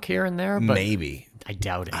a fuck here and there, but maybe. I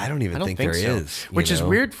doubt it. I don't even think there so. is. Which is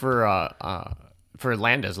weird for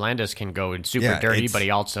Landis. Landis can go in super dirty, but he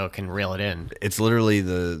also can reel it in. It's literally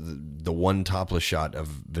the one topless shot of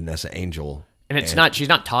Vanessa Angel. And it's not. She's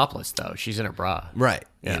not topless though. She's in her bra. Right.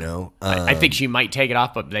 Yeah. You know. I think she might take it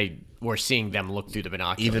off, but we're seeing them look through the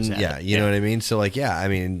binoculars. You know what I mean. So like, I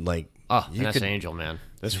mean, like. Oh, Vanessa Angel, man.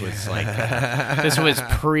 This was like this was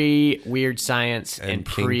pre-Weird Science and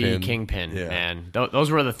pre-Kingpin, man.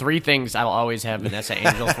 Those were the three things I'll always have Vanessa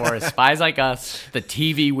Angel for: Spies Like Us, the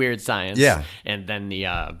TV Weird Science, and then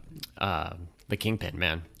the Kingpin,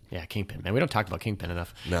 man. Yeah, Kingpin, man. We don't talk about Kingpin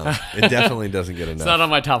enough. No, it definitely doesn't get enough. It's not on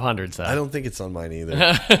my top 100. So I don't think it's on mine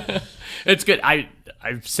either. It's good.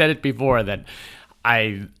 I've said it before that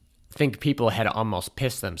I think people had almost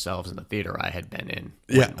pissed themselves in the theater I had been in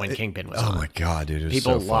when Kingpin was on. Oh my God, dude. It was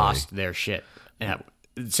people so lost their shit. The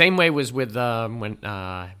same way was with when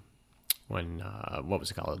what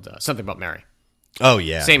was it called? Something About Mary. Oh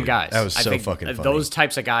yeah, same dude. guys. That was so think fucking funny. Those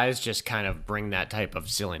types of guys just kind of bring that type of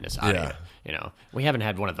silliness out of you. You know, we haven't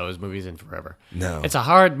had one of those movies in forever. No, it's a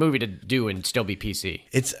hard movie to do and still be PC.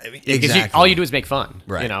 It's exactly all you do is make fun,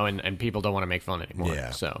 right? You know, and people don't want to make fun anymore. Yeah.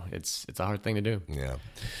 So it's a hard thing to do. Yeah,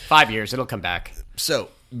 5 years, it'll come back. So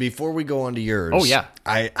before we go on to yours,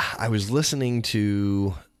 I was listening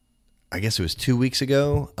to, I guess it was 2 weeks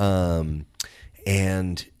ago,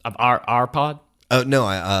 and of our pod. Oh no,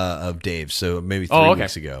 of Dave. So maybe 3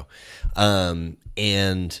 weeks ago,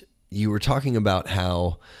 and you were talking about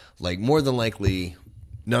how Like, more than likely,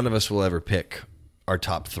 none of us will ever pick our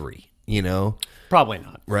top 3, you know? Probably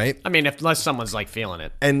not. Right? I mean, unless someone's like feeling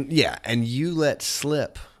it. And you let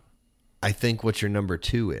slip, I think, what your number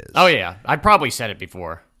 2 is. Oh, yeah. I probably said it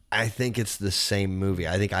before. I think it's the same movie.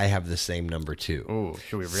 I think I have the same number 2. Ooh,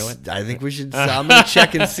 should we reel it? I think we should. I'm going to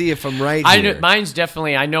check and see if I'm right here. Mine's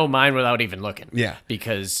definitely, I know mine without even looking. Yeah.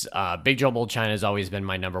 Because Big Joe Old China has always been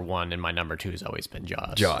my number 1, and my number 2 has always been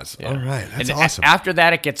Jaws. Jaws. Yeah. All right. That's and awesome. After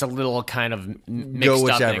that, it gets a little kind of mixed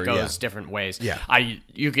up, and it goes yeah. different ways. Yeah.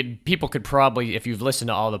 People could probably, if you've listened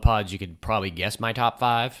to all the pods, you could probably guess my top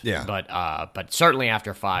 5. Yeah. But certainly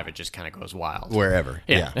after 5, it just kind of goes wild. Wherever.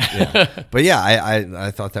 Yeah. Yeah. But yeah,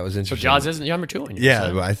 I thought that was So interesting. Jaws isn't your number 2 on yours. Yeah,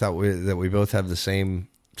 so. but I thought that we both have the same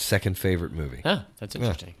second favorite movie. Huh, that's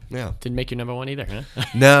interesting. Yeah. Didn't make your number 1 either, huh?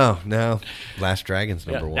 No. Last Dragon's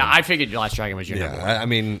number 1. Now, I figured Last Dragon was your Yeah, number 1. I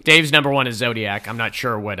mean, Dave's number 1 is Zodiac. I'm not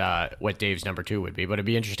sure what Dave's number 2 would be, but it'd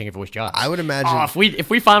be interesting if it was Jaws. I would imagine. Oh, if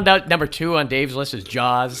we found out number 2 on Dave's list is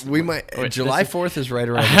Jaws, we might. July 4th is right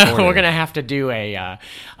around the corner. we're gonna have to do a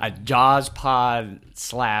Jaws pod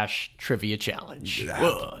 / trivia challenge.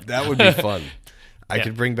 That would be fun. I Yeah.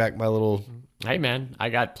 could bring back my little. Hey man, I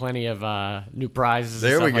got plenty of new prizes.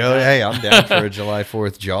 There and we stuff go. like that. Hey, I'm down for a July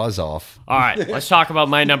 4th Jaws off. All right, let's talk about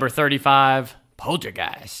my number 35,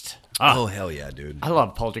 Poltergeist. Oh hell yeah, dude! I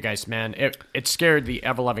love Poltergeist, man. It scared the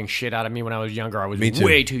ever-loving shit out of me when I was younger. I was Me too.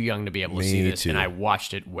 way too young to be able to see this, too. and I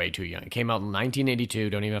watched it way too young. It came out in 1982.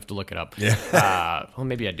 Don't even have to look it up. Yeah. Well,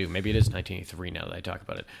 maybe I do. Maybe it is 1983 now that I talk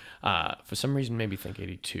about it. For some reason, maybe think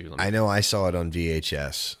 82. I know I saw it on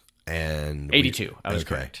VHS and 82. I was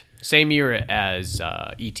okay. correct. Same year as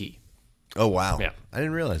E.T. Oh wow! Yeah. I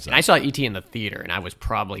didn't realize that. And I saw E.T. in the theater, and I was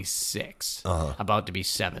probably 6, about to be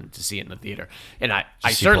 7 to see it in the theater. And I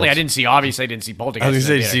certainly I didn't see. Obviously, I didn't see Poltergeist. I was in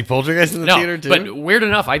going the to say, theater. you see Poltergeist in the No, theater too. but weird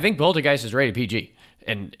enough, I think Poltergeist is rated PG,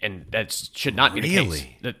 and that should not be the case.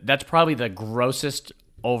 Really? That's probably the grossest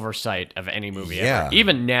oversight of any movie Yeah. ever.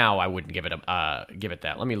 Even now, I wouldn't give it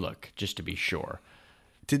that. Let me look just to be sure.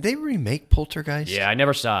 Did they remake Poltergeist? Yeah, I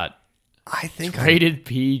never saw it. I think Rated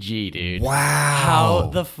PG, dude. Wow. How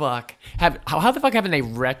the fuck how the fuck haven't they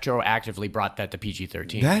retroactively brought that to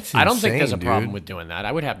PG-13? That's I don't think there's a insane, problem dude. with doing that.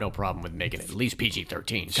 I would have no problem with making it at least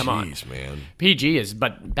PG-13. Come on. Jeez, man. PG is,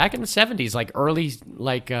 but back in the 70s, like early,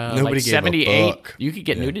 like Nobody like gave a 78, fuck. you could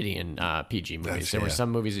get nudity in PG movies. There were yeah.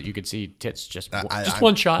 some movies that you could see tits just I-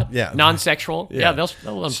 one shot. yeah. Non-sexual. Yeah, they'll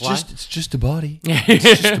fly. It's just a body.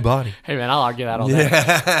 It's just a body. Hey man, I'll argue that all day.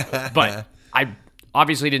 But I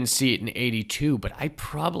obviously didn't see it in 82, but I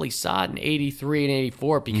probably saw it in 83 and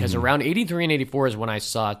 84 because around 83 and 84 is when I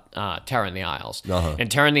saw Terror in the Isles. And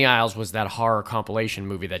Terror in the Isles was that horror compilation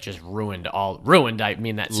movie that just ruined, I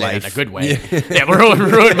mean that saying in a Life. good way. Yeah,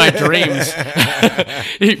 ruined my dreams.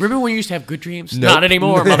 Remember when you used to have good dreams? Nope. Not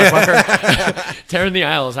anymore, motherfucker. Terror in the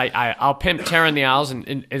Isles. I'll pimp Terror in the Isles,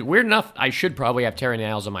 and weird enough, I should probably have Terror in the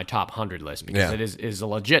Isles on my top 100 list because Yeah. it is a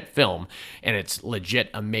legit film, and it's legit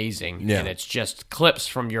amazing, Yeah. and it's just clips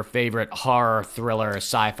from your favorite horror, thriller,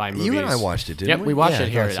 sci-fi movies. You and I watched it, didn't Yep, we? we watched Yeah, it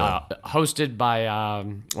here. I thought Hosted by,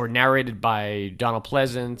 or narrated by Donald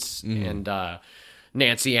Pleasance and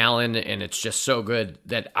Nancy Allen, and it's just so good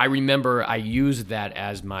that I remember I used that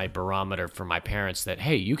as my barometer for my parents that,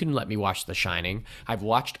 hey, you can let me watch The Shining. I've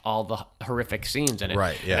watched all the horrific scenes in it.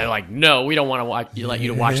 Right, yeah. And they're like, no, we don't want to let you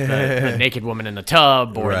to watch the naked woman in the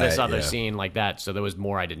tub or this Right, other yeah. scene like that. So there was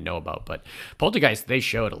more I didn't know about. But Poltergeist, they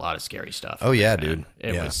showed a lot of scary stuff. Oh, yeah, man. dude.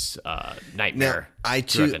 It Yeah. was Now, nightmare. I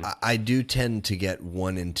do tend to get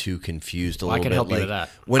 1 and 2 confused a Well, I little can bit. help you like, with that.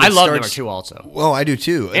 when I it love starts- number 2 also. Well, I do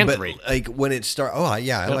too. And but 3. like when it starts, oh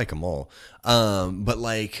yeah, I like them all. But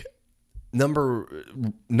like number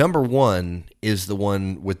 1 is the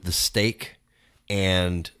one with the steak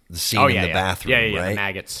and the scene in the bathroom, Yeah, right? the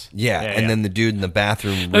maggots. Yeah, and then the dude in the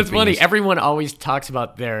bathroom. That's ripping funny. his- Everyone always talks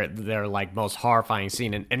about their like most horrifying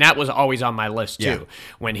scene, and that was always on my list too. Yeah.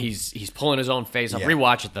 When he's pulling his own face. I'll Yeah.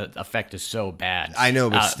 rewatch it. The effect is so bad. I know,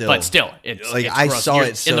 but still. it's Like, it's I gross. saw You're-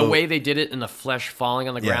 it in the so- way they did it, and the flesh falling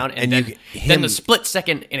on the Yeah, ground, and then, you- then him- the split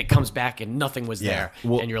second, and it comes back, and nothing was there,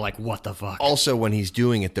 Well- and you're like, what the fuck? Also, when he's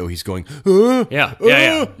doing it though, he's going,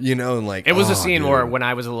 Yeah. you know, and like It was oh, a scene dude. where when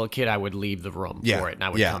I was a little kid, I would leave the room for it, and I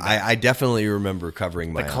would come back. I definitely remember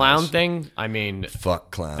covering my The clown eyes. thing, I mean, Fuck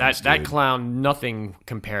clowns. that dude. clown, nothing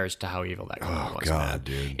compares to how evil that clown was. God,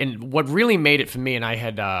 man. dude. And what really made it for me, and I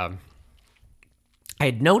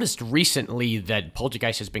had noticed recently that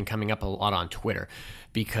Poltergeist has been coming up a lot on Twitter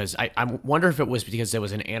because I wonder if it was because there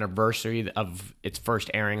was an anniversary of its first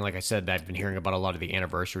airing. Like I said, I've been hearing about a lot of the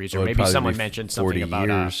anniversaries, or Well, it'd maybe probably someone be mentioned 40 something about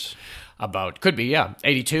years. Could be, yeah.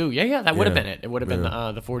 82. Yeah, that would have been it. It would have been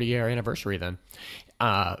the 40-year anniversary then.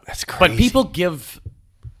 That's crazy. But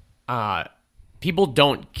people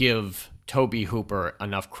don't give Tobe Hooper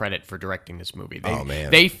enough credit for directing this movie.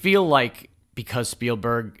 They feel like because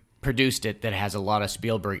Spielberg produced it, that has a lot of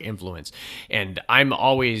Spielberg influence. And I'm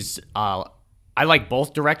always... I like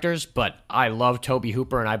both directors, but I love Tobe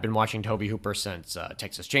Hooper, and I've been watching Tobe Hooper since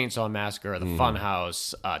Texas Chainsaw Massacre, The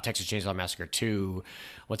Funhouse, Texas Chainsaw Massacre 2,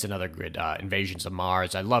 what's another good, Invasions of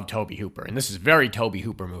Mars. I love Tobe Hooper, and this is a very Tobe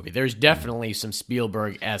Hooper movie. There's definitely some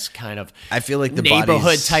Spielberg-esque kind of I feel like the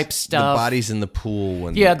neighborhood-type stuff. The bodies in the pool.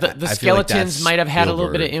 The skeletons might have had a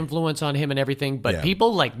little bit of Spielberg. influence on him and everything, but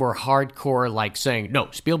people were hardcore saying, no,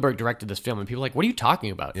 Spielberg directed this film, and people were like, what are you talking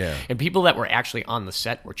about? Yeah. And people that were actually on the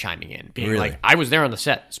set were chiming in, being Really? like, I was there on the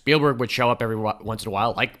set. Spielberg would show up every once in a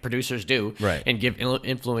while, like producers do, right, and give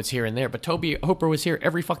influence here and there. But Tobe Hooper was here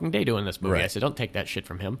every fucking day doing this movie. Right. I said, don't take that shit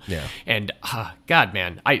from him. Yeah. And God,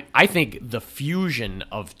 man, I think the fusion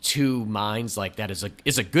of two minds like that is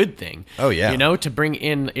a good thing. Oh yeah, to bring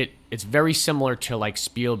in it. It's very similar to like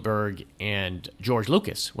Spielberg and George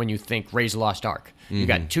Lucas when you think Raiders of the Lost Ark. You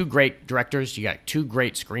got two great directors. You got two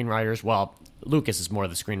great screenwriters. Well, Lucas is more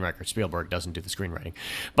the screenwriter. Spielberg doesn't do the screenwriting.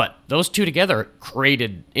 But those two together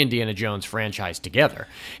created Indiana Jones franchise together.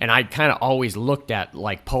 And I kind of always looked at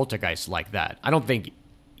like Poltergeist like that. I don't think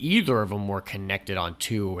either of them were connected on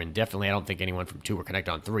 2, and definitely I don't think anyone from 2 were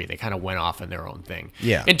connected on 3. They kind of went off in their own thing.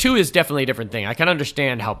 Yeah. And 2 is definitely a different thing. I can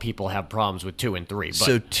understand how people have problems with 2 and 3. But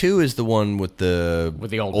so 2 is the one with the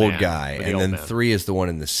old guy, and then 3 is the one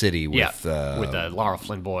in the city with Laura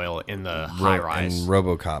Flynn Boyle in the high rise and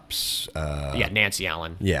RoboCop's. Nancy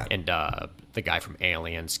Allen. Yeah. And the guy from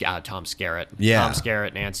Aliens, Tom Skerritt. Yeah. Tom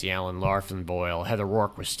Skerritt, Nancy Allen, Laura Flynn Boyle. Heather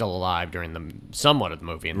Rourke was still alive during somewhat of the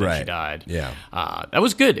movie, and then she died. Yeah. That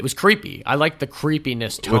was good. It was creepy. I liked the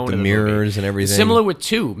creepiness tone with the of mirrors movie. And everything. Similar with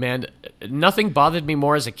 2, man. Nothing bothered me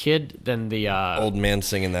more as a kid than the old man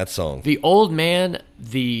singing that song. The old man,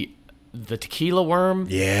 the tequila worm.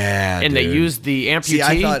 Yeah, and dude. They used the amputee. See,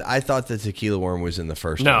 I thought the tequila worm was in the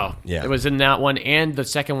first one. No, yeah, it was in that one, and the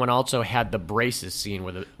second one also had the braces scene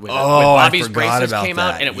where I Bobby's forgot braces about came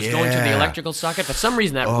that. out, and it was going to the electrical socket. For some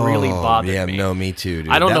reason, that really bothered me. Yeah, no, me too,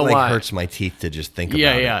 dude. I don't know why. why. It hurts my teeth to just think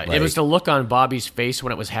about it. Yeah. It was the look on Bobby's face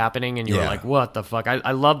when it was happening, and you were like, what the fuck?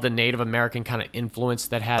 I love the Native American kind of influence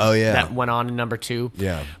that that went on in number 2.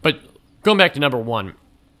 Yeah. But going back to number 1,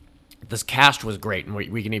 this cast was great, and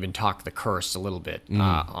we can even talk The Curse a little bit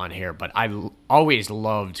on here. But I always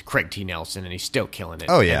loved Craig T. Nelson, and he's still killing it.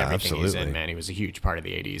 Oh, yeah, everything absolutely. He's in, man. He was a huge part of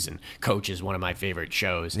the 80s, and Coach is one of my favorite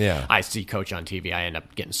shows. Yeah. I see Coach on TV. I end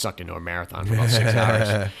up getting sucked into a marathon for about 6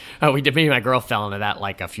 hours. Me and my girl fell into that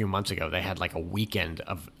like a few months ago. They had like a weekend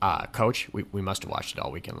of Coach. We must have watched it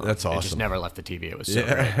all weekend long. That's awesome. It just never left the TV. It was so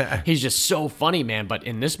great. He's just so funny, man. But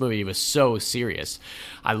in this movie, he was so serious.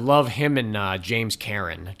 I love him and James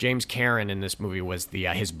Karen. James Karen in this movie was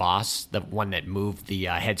his boss, the one that moved the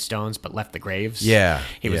headstones but left the graves. Yeah.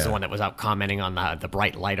 He was the one that was out commenting on the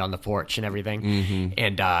bright light on the porch and everything.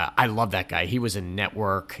 And I love that guy. He was in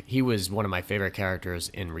Network. He was one of my favorite characters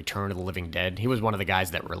in Return of the Living Dead. He was one of the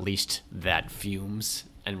guys that released that fumes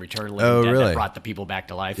and Return of the Living Dead that brought the people back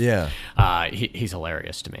to life. Yeah. He's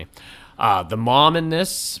hilarious to me. The mom in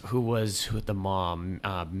this, who the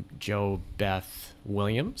mom? Jo Beth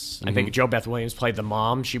Williams. I think Jo Beth Williams played the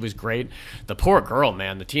mom. She was great. The poor girl,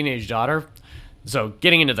 man, the teenage daughter. So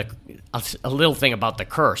getting into a little thing about The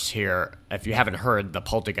Curse here, if you haven't heard the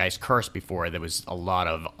Poltergeist Curse before, there was a lot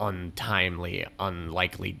of untimely,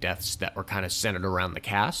 unlikely deaths that were kind of centered around the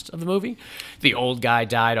cast of the movie. The old guy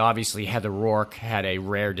died. Obviously, Heather Rourke had a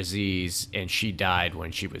rare disease, and she died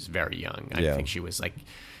when she was very young. I think she was like...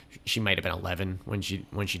 She might have been 11 when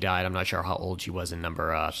she died. I'm not sure how old she was in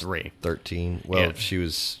number 3. 13. Well, she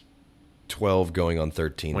was 12 going on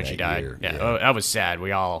 13 when that she died. year. Yeah. Oh, that was sad.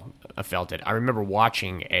 We all felt it. I remember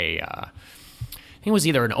watching I think it was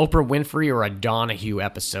either an Oprah Winfrey or a Donahue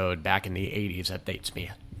episode back in the 80s. That dates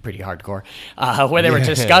me pretty hardcore. Where they were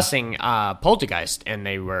discussing Poltergeist, and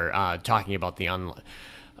they were talking about the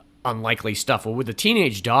unlikely stuff. Well, with the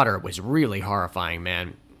teenage daughter, it was really horrifying,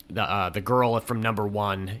 man. The girl from number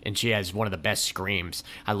 1, and she has one of the best screams.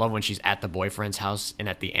 I love when she's at the boyfriend's house, and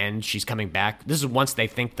at the end, she's coming back. This is once they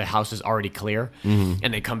think the house is already clear,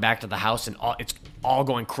 and they come back to the house, and it's all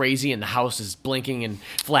going crazy, and the house is blinking and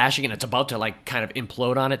flashing, and it's about to like kind of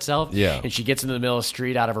implode on itself. Yeah. And she gets into the middle of the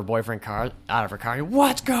street out of her car.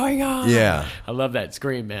 What's going on? Yeah. I love that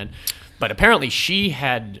scream, man. But apparently,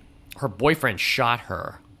 her boyfriend shot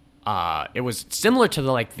her It was similar to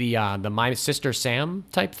the My Sister Sam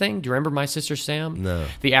type thing. Do you remember My Sister Sam? No.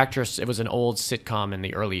 The actress. It was an old sitcom in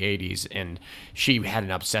the early '80s, and she had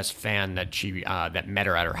an obsessed fan that met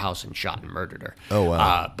her at her house and shot and murdered her. Oh,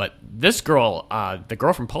 wow. But this girl, the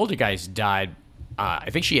girl from Poltergeist, died.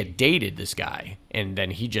 I think she had dated this guy, and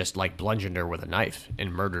then he just like bludgeoned her with a knife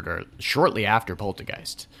and murdered her shortly after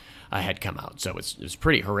Poltergeist had come out. So it was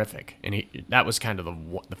pretty horrific, and that was kind of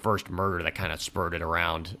the first murder that kind of spurred it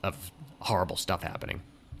around of horrible stuff happening.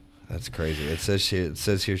 That's crazy. It says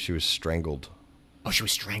here she was strangled. Oh, she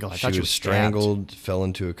was strangled. I She thought she was was strangled, fell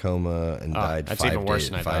into a coma, and died that's even worse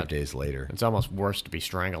than I thought. 5 days later. It's almost worse to be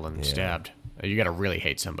strangled than stabbed. You got to really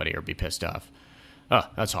hate somebody or be pissed off. Oh,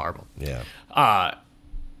 that's horrible. Yeah.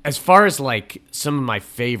 As far as like some of my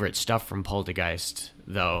favorite stuff from Poltergeist,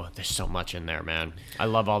 though, there's so much in there, man. I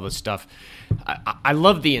love all this stuff. I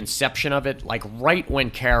love the inception of it. Like right when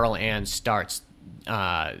Carol Ann starts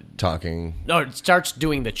Talking. No, it starts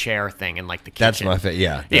doing the chair thing in like the kitchen. That's my favorite.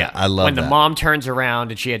 Yeah. I love when that. the mom turns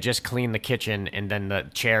around and she had just cleaned the kitchen, and then the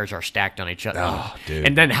chairs are stacked on each other. Oh, dude.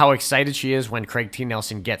 And then how excited she is when Craig T.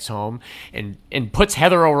 Nelson gets home and puts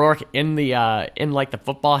Heather O'Rourke in like the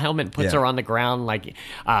football helmet and puts Yeah. her on the ground like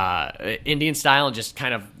Indian style, and just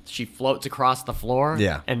kind of she floats across the floor.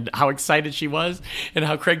 Yeah. And how excited she was, and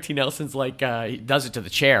how Craig T. Nelson's like he does it to the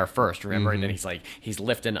chair first, remember, and then he's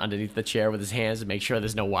lifting underneath the chair with his hands to make sure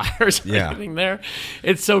there's no wires or Yeah. anything there.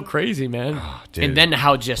 It's so crazy, man. Oh, dude. And then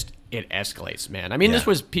how just it escalates, man. I mean, this Yeah.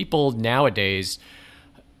 was people nowadays.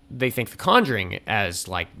 They think The Conjuring as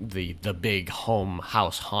like the big home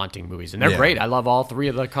house haunting movies, and they're Yeah. great. I love all three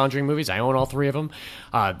of the Conjuring movies. I own all three of them.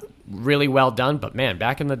 Really well done. But man,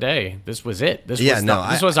 back in the day, this was it. This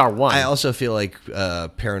was our one. I also feel like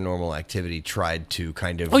Paranormal Activity tried to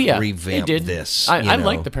kind of They revamp did. this. I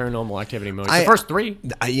like the Paranormal Activity movies. The first three.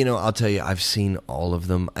 I'll tell you, I've seen all of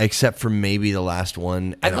them except for maybe the last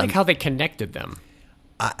one. I and like how they connected them.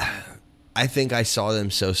 I think I saw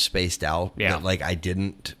them so spaced out Yeah. that like I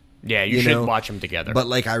didn't. Yeah, you should watch them together. But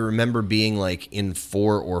like I remember being like in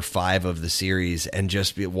 4 or 5 of the series and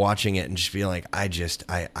just watching it and just being like, I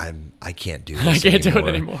can't do this. I can't do it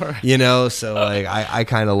anymore. anymore. You know, so like I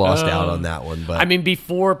kind of lost out on that one. But I mean,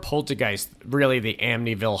 before Poltergeist, really the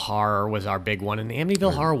Amityville Horror was our big one, and the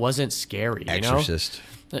Amityville Horror wasn't scary. Exorcist.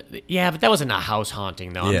 Yeah, but that wasn't a house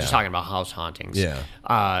haunting, though. I'm Yeah. just talking about house hauntings. Yeah.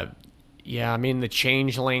 Yeah, I mean, The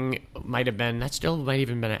Changeling might have been, that still might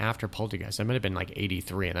even been after Poltergeist. That might have been like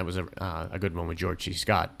 83, and that was a good one with George C.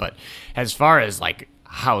 Scott. But as far as like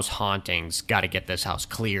house hauntings, got to get this house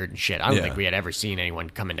cleared and shit. I don't Yeah. think we had ever seen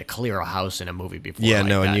anyone come in to clear a house in a movie before. Yeah, like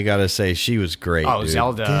no, that. and you got to say she was great. Oh, dude.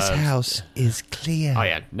 Zelda. This house is clear. Oh,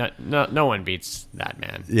 yeah. No one beats that,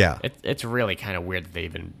 man. Yeah. It's really kind of weird that they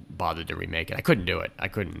even bothered to remake it. I couldn't do it. I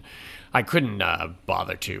couldn't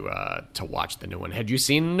bother to watch the new one. Had you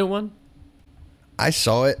seen the new one? I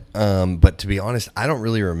saw it, but to be honest, I don't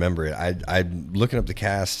really remember it. I'm looking up the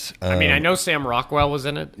cast. I mean, I know Sam Rockwell was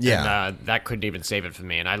in it. Yeah. And, that couldn't even save it for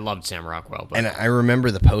me, and I loved Sam Rockwell. But and I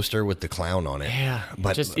remember the poster with the clown on it. yeah,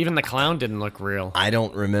 but just even the clown didn't look real. I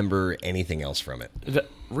don't remember anything else from it.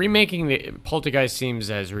 Remaking the Poltergeist seems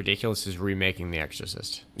as ridiculous as remaking The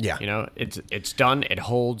Exorcist. Yeah. You know, it's done. It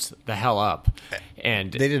holds the hell up.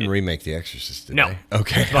 And They didn't remake The Exorcist, did No. they?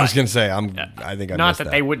 Okay, I was gonna say I think I not missed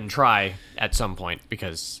that they wouldn't try at some point,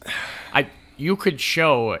 because you could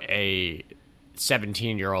show a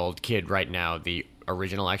 17-year-old kid right now the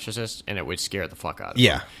original Exorcist, and it would scare the fuck out of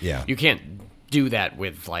Yeah, them. yeah. You can't do that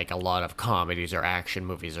with like a lot of comedies or action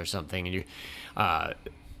movies or something, and you.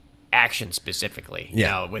 Action specifically.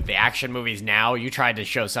 Yeah. You know, with the action movies now, you tried to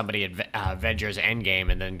show somebody Avengers Endgame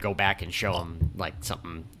and then go back and show them like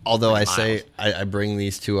something. Although I miles. say I bring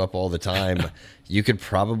these two up all the time, you could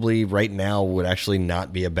probably right now would actually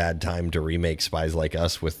not be a bad time to remake Spies Like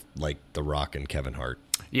Us with like The Rock and Kevin Hart.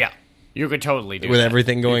 Yeah, you could totally do With that.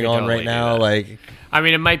 everything You going could on totally right do now, that. like I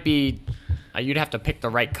mean, it might be. You'd have to pick the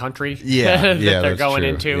right country Yeah, that yeah, they're that's going true.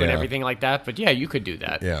 into and Yeah. everything like that. But yeah, you could do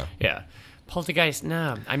that. Yeah. Yeah. Poltergeist,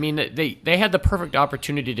 nah. I mean, they had the perfect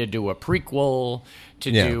opportunity to do a prequel,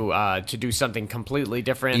 to do something completely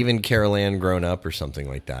different. even Carol Ann grown up or something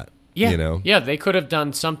like that. Yeah, You know? yeah, they could have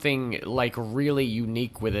done something like really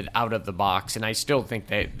unique with it out of the box, and I still think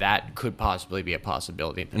that could possibly be a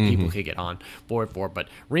possibility that people could get on board for. But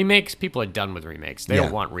remakes, people are done with remakes. They Yeah.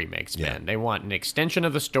 don't want remakes, Yeah. man. They want an extension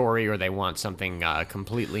of the story, or they want something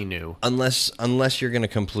completely new. Unless you're going to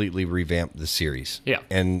completely revamp the series. Yeah.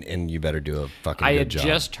 And you better do a fucking I good had job.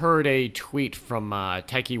 just heard a tweet from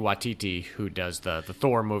Taika Waititi, who does the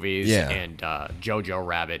Thor movies Yeah. and Jojo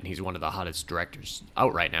Rabbit, and he's one of the hottest directors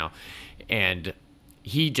out right now. And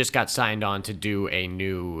he just got signed on to do a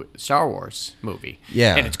new Star Wars movie.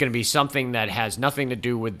 Yeah. And it's going to be something that has nothing to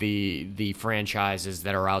do with the franchises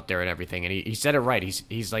that are out there and everything. And he said it right.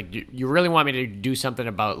 He's like, you really want me to do something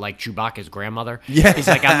about like Chewbacca's grandmother? Yeah. He's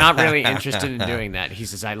like, I'm not really interested in doing that. He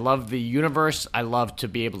says, I love the universe. I love to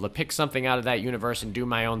be able to pick something out of that universe and do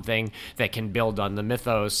my own thing that can build on the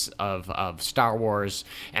mythos of Star Wars.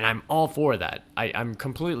 And I'm all for that. I'm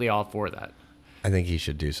completely all for that. I think he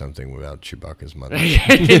should do something without Chewbacca's mother.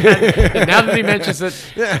 Now that he mentions it,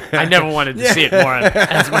 I never wanted to see it more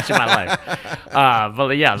as much in my life.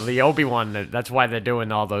 But yeah, the Obi-Wan, that's why they're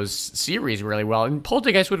doing all those series really well. And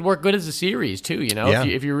Poltergeist would work good as a series too, you know? Yeah.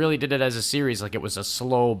 If you really did it as a series, like it was a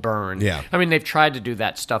slow burn. Yeah. I mean, they've tried to do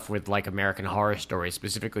that stuff with like American Horror Story,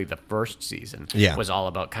 specifically the first season. Yeah. Was all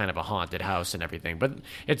about kind of a haunted house and everything. But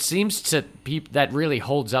it seems to that really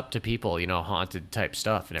holds up to people, you know, haunted type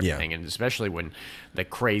stuff and everything. Yeah. And especially when the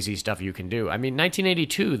crazy stuff you can do. I mean,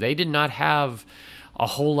 1982, they did not have a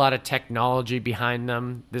whole lot of technology behind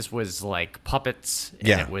them. This was like puppets, and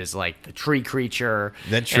Yeah. it was like the tree creature.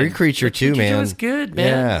 That tree creature the tree too, creature man. was good, man.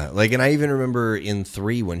 Yeah, like, and I even remember in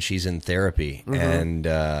 3 when she's in therapy and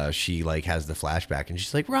she like has the flashback and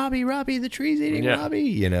she's like, Robbie, the tree's eating Yeah. Robbie.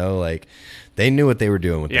 You know, like they knew what they were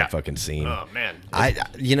doing with Yeah. that fucking scene. Oh man,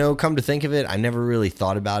 Come to think of it, I never really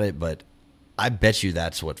thought about it, but I bet you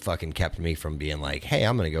that's what fucking kept me from being like, hey,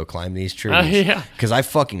 I'm going to go climb these trees. Yeah. Because I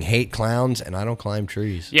fucking hate clowns and I don't climb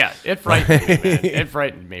trees. Yeah, it frightened me, man. It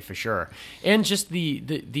frightened me for sure. And just the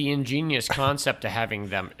ingenious concept of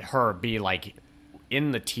having her be like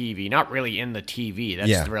in the TV, not really in the TV. That's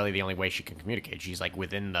Yeah. really the only way she can communicate. She's like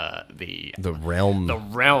within the realm. the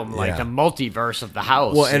realm, like Yeah. the multiverse of the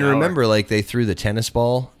house. Well, and you know, remember, like, they threw the tennis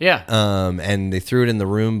ball. Yeah. And they threw it in the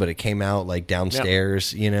room, but it came out, like,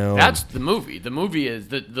 downstairs, you know? That's the movie. The movie is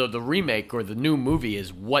the remake or the new movie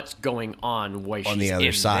is what's going on while she's the other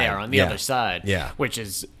in side. there on the Yeah. other side. Yeah. Which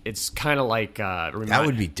is, it's kind of like that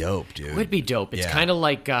would be dope, dude. It would be dope. It's Yeah. kind of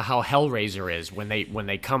like how Hellraiser is when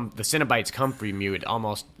they come, the Cenobites come from you. It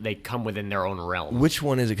almost they come within their own realm. Which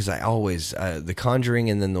one is it? Because I always The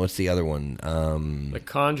Conjuring, and then what's the other one? The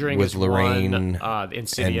Conjuring with is Lorraine one,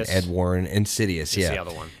 Insidious. and Ed Warren. Insidious, yeah. the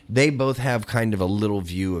other one. They both have kind of a little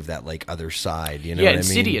view of that, like, other side. You know what I mean?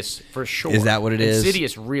 Insidious for sure. Is that what it is?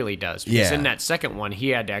 Insidious really does. Because Yeah. in that second one, he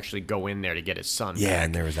had to actually go in there to get his son. Yeah, back.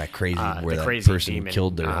 and there was that crazy where the that crazy person demon,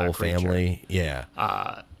 killed their whole creature. family. Yeah.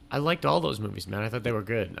 I liked all those movies, man. I thought they were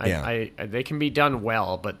good. Yeah. I they can be done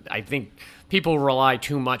well, but I think people rely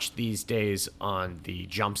too much these days on the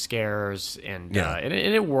jump scares, and Yeah. and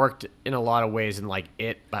it worked in a lot of ways in like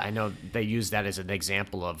it, but I know they use that as an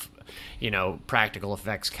example of, you know, practical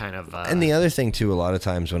effects kind of. And the other thing too, a lot of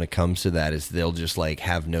times when it comes to that, is they'll just like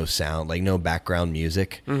have no sound, like no background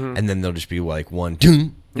music, and then they'll just be like one,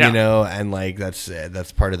 doom, Yeah. you know, and like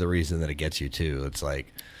that's part of the reason that it gets you too. It's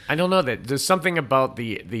like, I don't know that there's something about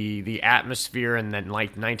the atmosphere and then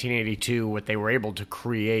like 1982, what they were able to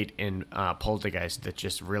create in Poltergeist that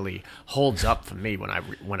just really holds up for me when I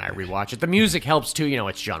rewatch it. The music helps too, you know.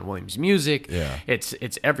 It's John Williams music. Yeah. It's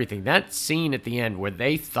everything. That scene at the end where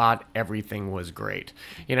they thought everything was great,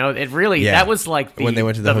 you know, it really yeah. that was like when they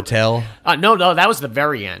went to the hotel. No, that was the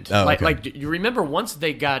very end. Oh, like okay. like you remember once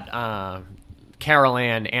they got. Carol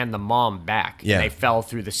Ann and the mom back. Yeah. They fell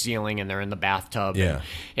through the ceiling and they're in the bathtub. Yeah.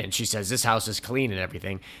 And she says, this house is clean and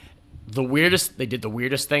everything. They did the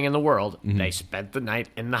weirdest thing in the world. They spent the night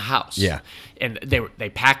in the house. Yeah. And they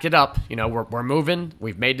packed it up. You know, we're moving.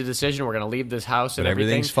 We've made the decision. We're going to leave this house and But everything.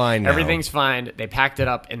 everything's fine now. Everything's fine. They packed it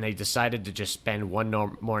up and they decided to just spend one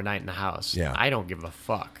more night in the house. Yeah. I don't give a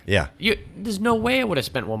fuck. Yeah. There's no way I would have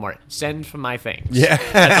spent one more. Send for my things. Yeah.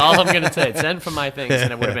 That's all I'm going to say. Send for my things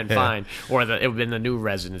and it would have been fine. Or it would have been the new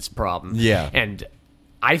residence problem. Yeah. And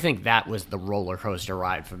I think that was the roller coaster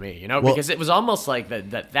ride for me, you know, Well- because it was almost like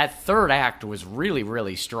that third act was really,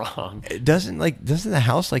 really strong. Doesn't the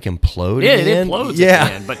house like implode? Yeah, at it the end? implodes Yeah. at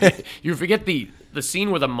the end, but you forget the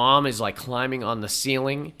scene where the mom is like climbing on the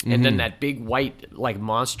ceiling, and Mm-hmm. then that big white like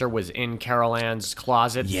monster was in Carol Ann's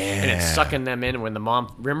closet, and it's Yeah. sucking them in. When the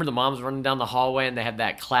mom's running down the hallway, and they have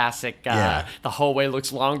that classic, Yeah. the hallway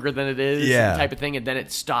looks longer than it is, Yeah. type of thing, and then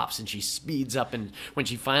it stops, and she speeds up, and when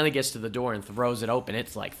she finally gets to the door and throws it open,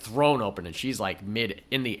 it's like thrown open, and she's like mid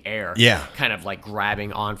in the air, Yeah. kind of like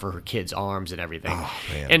grabbing on for her kid's arms and everything, Oh,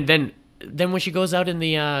 man. and then when she goes out in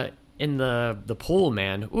the pool,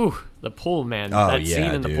 man. Ooh, the pool, man. Oh, that yeah,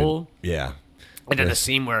 scene in the dude. pool. Yeah. And then the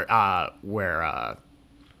scene where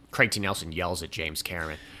Craig T. Nelson yells at James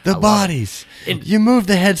Cameron. The bodies. You moved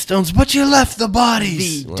the headstones, but you left the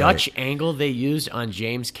bodies. The Dutch angle they used on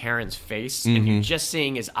James Cameron's face, and you're just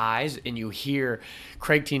seeing his eyes, and you hear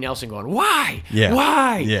Craig T. Nelson going, "Why? Yeah.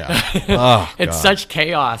 Why?" Yeah. Oh, it's God. such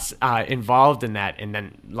chaos involved in that. And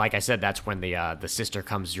then, like I said, that's when the sister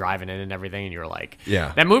comes driving in and everything, and you're like,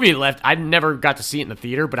 Yeah. That movie left. I never got to see it in the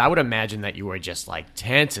theater, but I would imagine that you were just like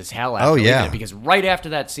tense as hell after leaving it, because right after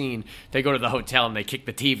that scene, they go to the hotel and they kick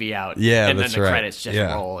the TV out. Yeah, and then that's the right. credits just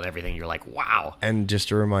Yeah. roll and everything. You're like, wow. And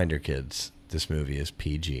just a reminder, kids, this movie is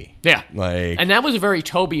PG. Yeah. Like, And that was a very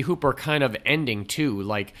Tobe Hooper kind of ending too.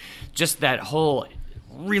 Like just that whole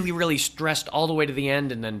really, really stressed all the way to the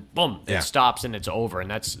end, and then boom, it stops and it's over.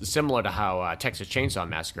 And that's similar to how Texas Chainsaw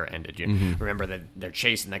Massacre ended. You remember that they're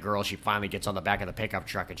chasing that girl. She finally gets on the back of the pickup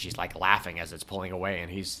truck and she's like laughing as it's pulling away,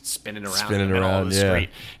 and he's spinning around in the middle of the street.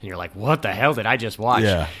 And you're like, what the hell did I just watch?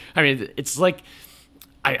 Yeah. I mean, it's like,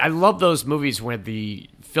 I love those movies where the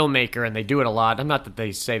filmmaker, and they do it a lot. I'm not that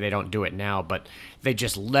they say they don't do it now, but they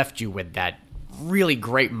just left you with that really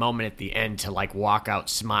great moment at the end to like walk out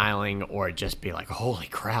smiling or just be like, holy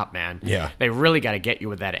crap, man. Yeah. They really got to get you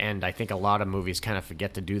with that end. I think a lot of movies kind of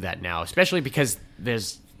forget to do that now, especially because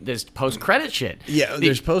there's post-credit shit. Yeah,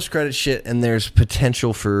 there's post-credit shit, and there's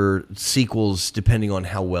potential for sequels depending on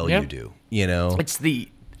how well you do, you know?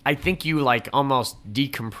 I think you like almost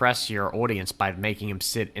decompress your audience by making them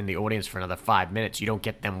sit in the audience for another 5 minutes. You don't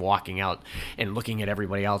get them walking out and looking at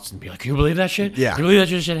everybody else and be like, "Can you believe that shit? Yeah. Can you believe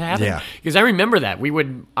that shit happened?" Yeah. Because I remember that we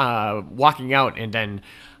would walking out, and then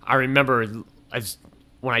I remember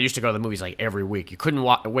when I used to go to the movies like every week, you couldn't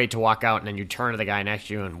wait to walk out, and then you turn to the guy next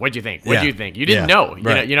to you and, "What'd you think? What'd you think?" You didn't know.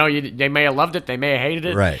 Right. They may have loved it, they may have hated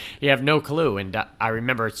it. Right. You have no clue. And I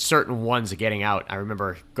remember certain ones getting out. I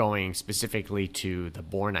remember going specifically to The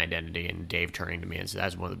Bourne Identity, and Dave turning to me and said,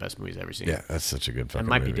 "That's one of the best movies I've ever seen." Yeah, that's such a good fucking It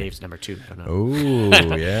might movie. be Dave's number 2. I don't know. Oh,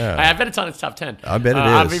 yeah. I bet it's on its top 10. I bet it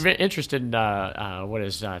I'd is. be interested in what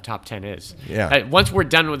his top 10 is. Yeah. Once we're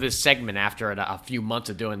done with this segment, after a few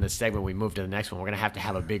months of doing this segment, we move to the next one. We're going to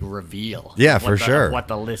have a big reveal. Yeah, of for sure. What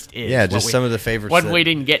the list is. Yeah, just some of the favorites. What we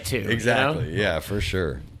didn't get to. Exactly. You know? Yeah, for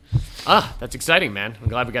sure. That's exciting, man. I'm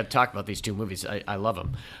glad we got to talk about these two movies. I love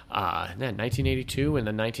them. 1982 and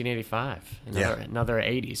then 1985. Another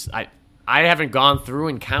 80s. I haven't gone through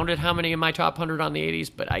and counted how many in my top 100 on the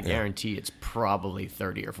 80s, but I guarantee it's probably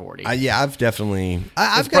 30 or 40. I've definitely...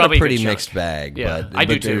 I've got probably a a pretty good chunk. mixed bag. Yeah, but, I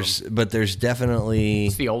do but too. But there's definitely...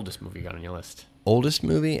 What's the oldest movie you got on your list? Oldest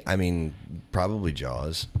movie? I mean, probably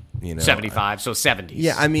Jaws. You know, 75, so 70s.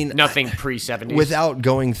 Yeah, I mean... Nothing pre-70s. Without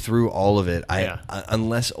going through all of it, Yeah.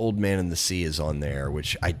 unless Old Man in the Sea is on there,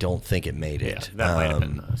 which I don't think it made it. Yeah, that might have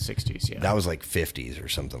been 60s, yeah. That was like 50s or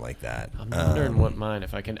something like that. I'm wondering what mine,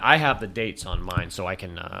 if I can... I have the dates on mine, so I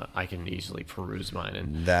can easily peruse mine.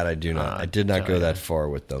 And That I do not. I did not go that far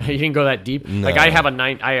with them. You didn't go that deep? No. Like, I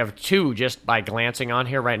have two just by glancing on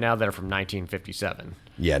here right now that are from 1957.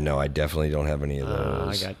 Yeah, no, I definitely don't have any of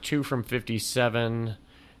those. I got two from 57.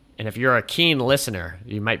 And if you're a keen listener,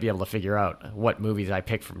 you might be able to figure out what movies I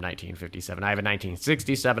picked from 1957. I have a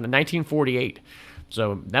 1967 and 1948.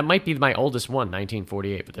 So that might be my oldest one,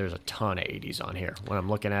 1948, but there's a ton of 80s on here. When I'm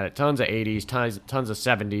looking at it, tons of 80s, tons of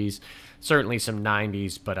 70s, certainly some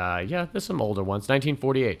 90s, but yeah, there's some older ones.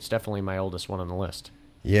 1948 is definitely my oldest one on the list.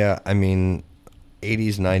 Yeah, I mean,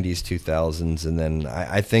 80s, 90s, 2000s, and then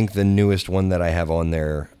I think the newest one that I have on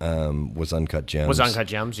there was Uncut Gems. Was Uncut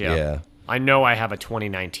Gems, yeah. Yeah. I know I have a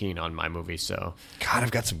 2019 on my movie, so... God,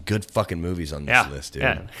 I've got some good fucking movies on this list, dude.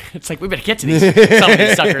 Yeah. It's like, we better get to some of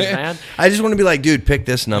these suckers, man. I just want to be like, dude, pick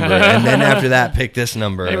this number, and then after that, pick this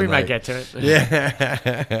number. Maybe we and might like, get to it.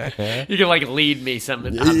 Yeah. You can, like, lead me some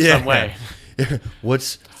way.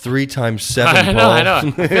 What's 3 times 7, I Paul?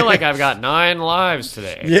 know. I feel like I've got 9 lives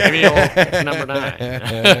today. Yeah. Maybe I'll pick number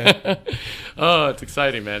 9. Oh, it's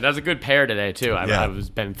exciting, man. That was a good pair today, too.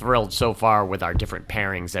 I've been thrilled so far with our different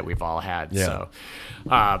pairings that we've all had. Yeah. So,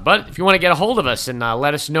 but if you want to get a hold of us and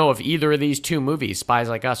let us know if either of these two movies, Spies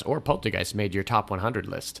Like Us or Poltergeist, made your top 100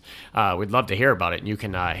 list, we'd love to hear about it. And you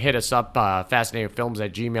can hit us up,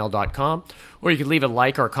 fascinatingfilms@gmail.com, or you can leave a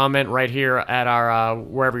like or comment right here at our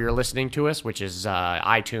wherever you're listening to us, which is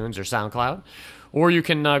iTunes or SoundCloud. Or you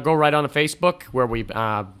can go right on to Facebook, where we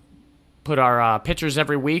put our pictures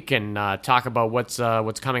every week and talk about what's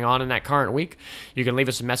coming on in that current week. You can leave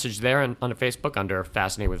us a message there on Facebook under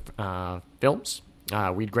Fascinated with Films.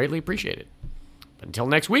 We'd greatly appreciate it. But until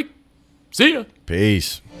next week, see ya.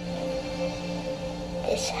 Peace.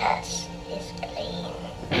 This house is clean.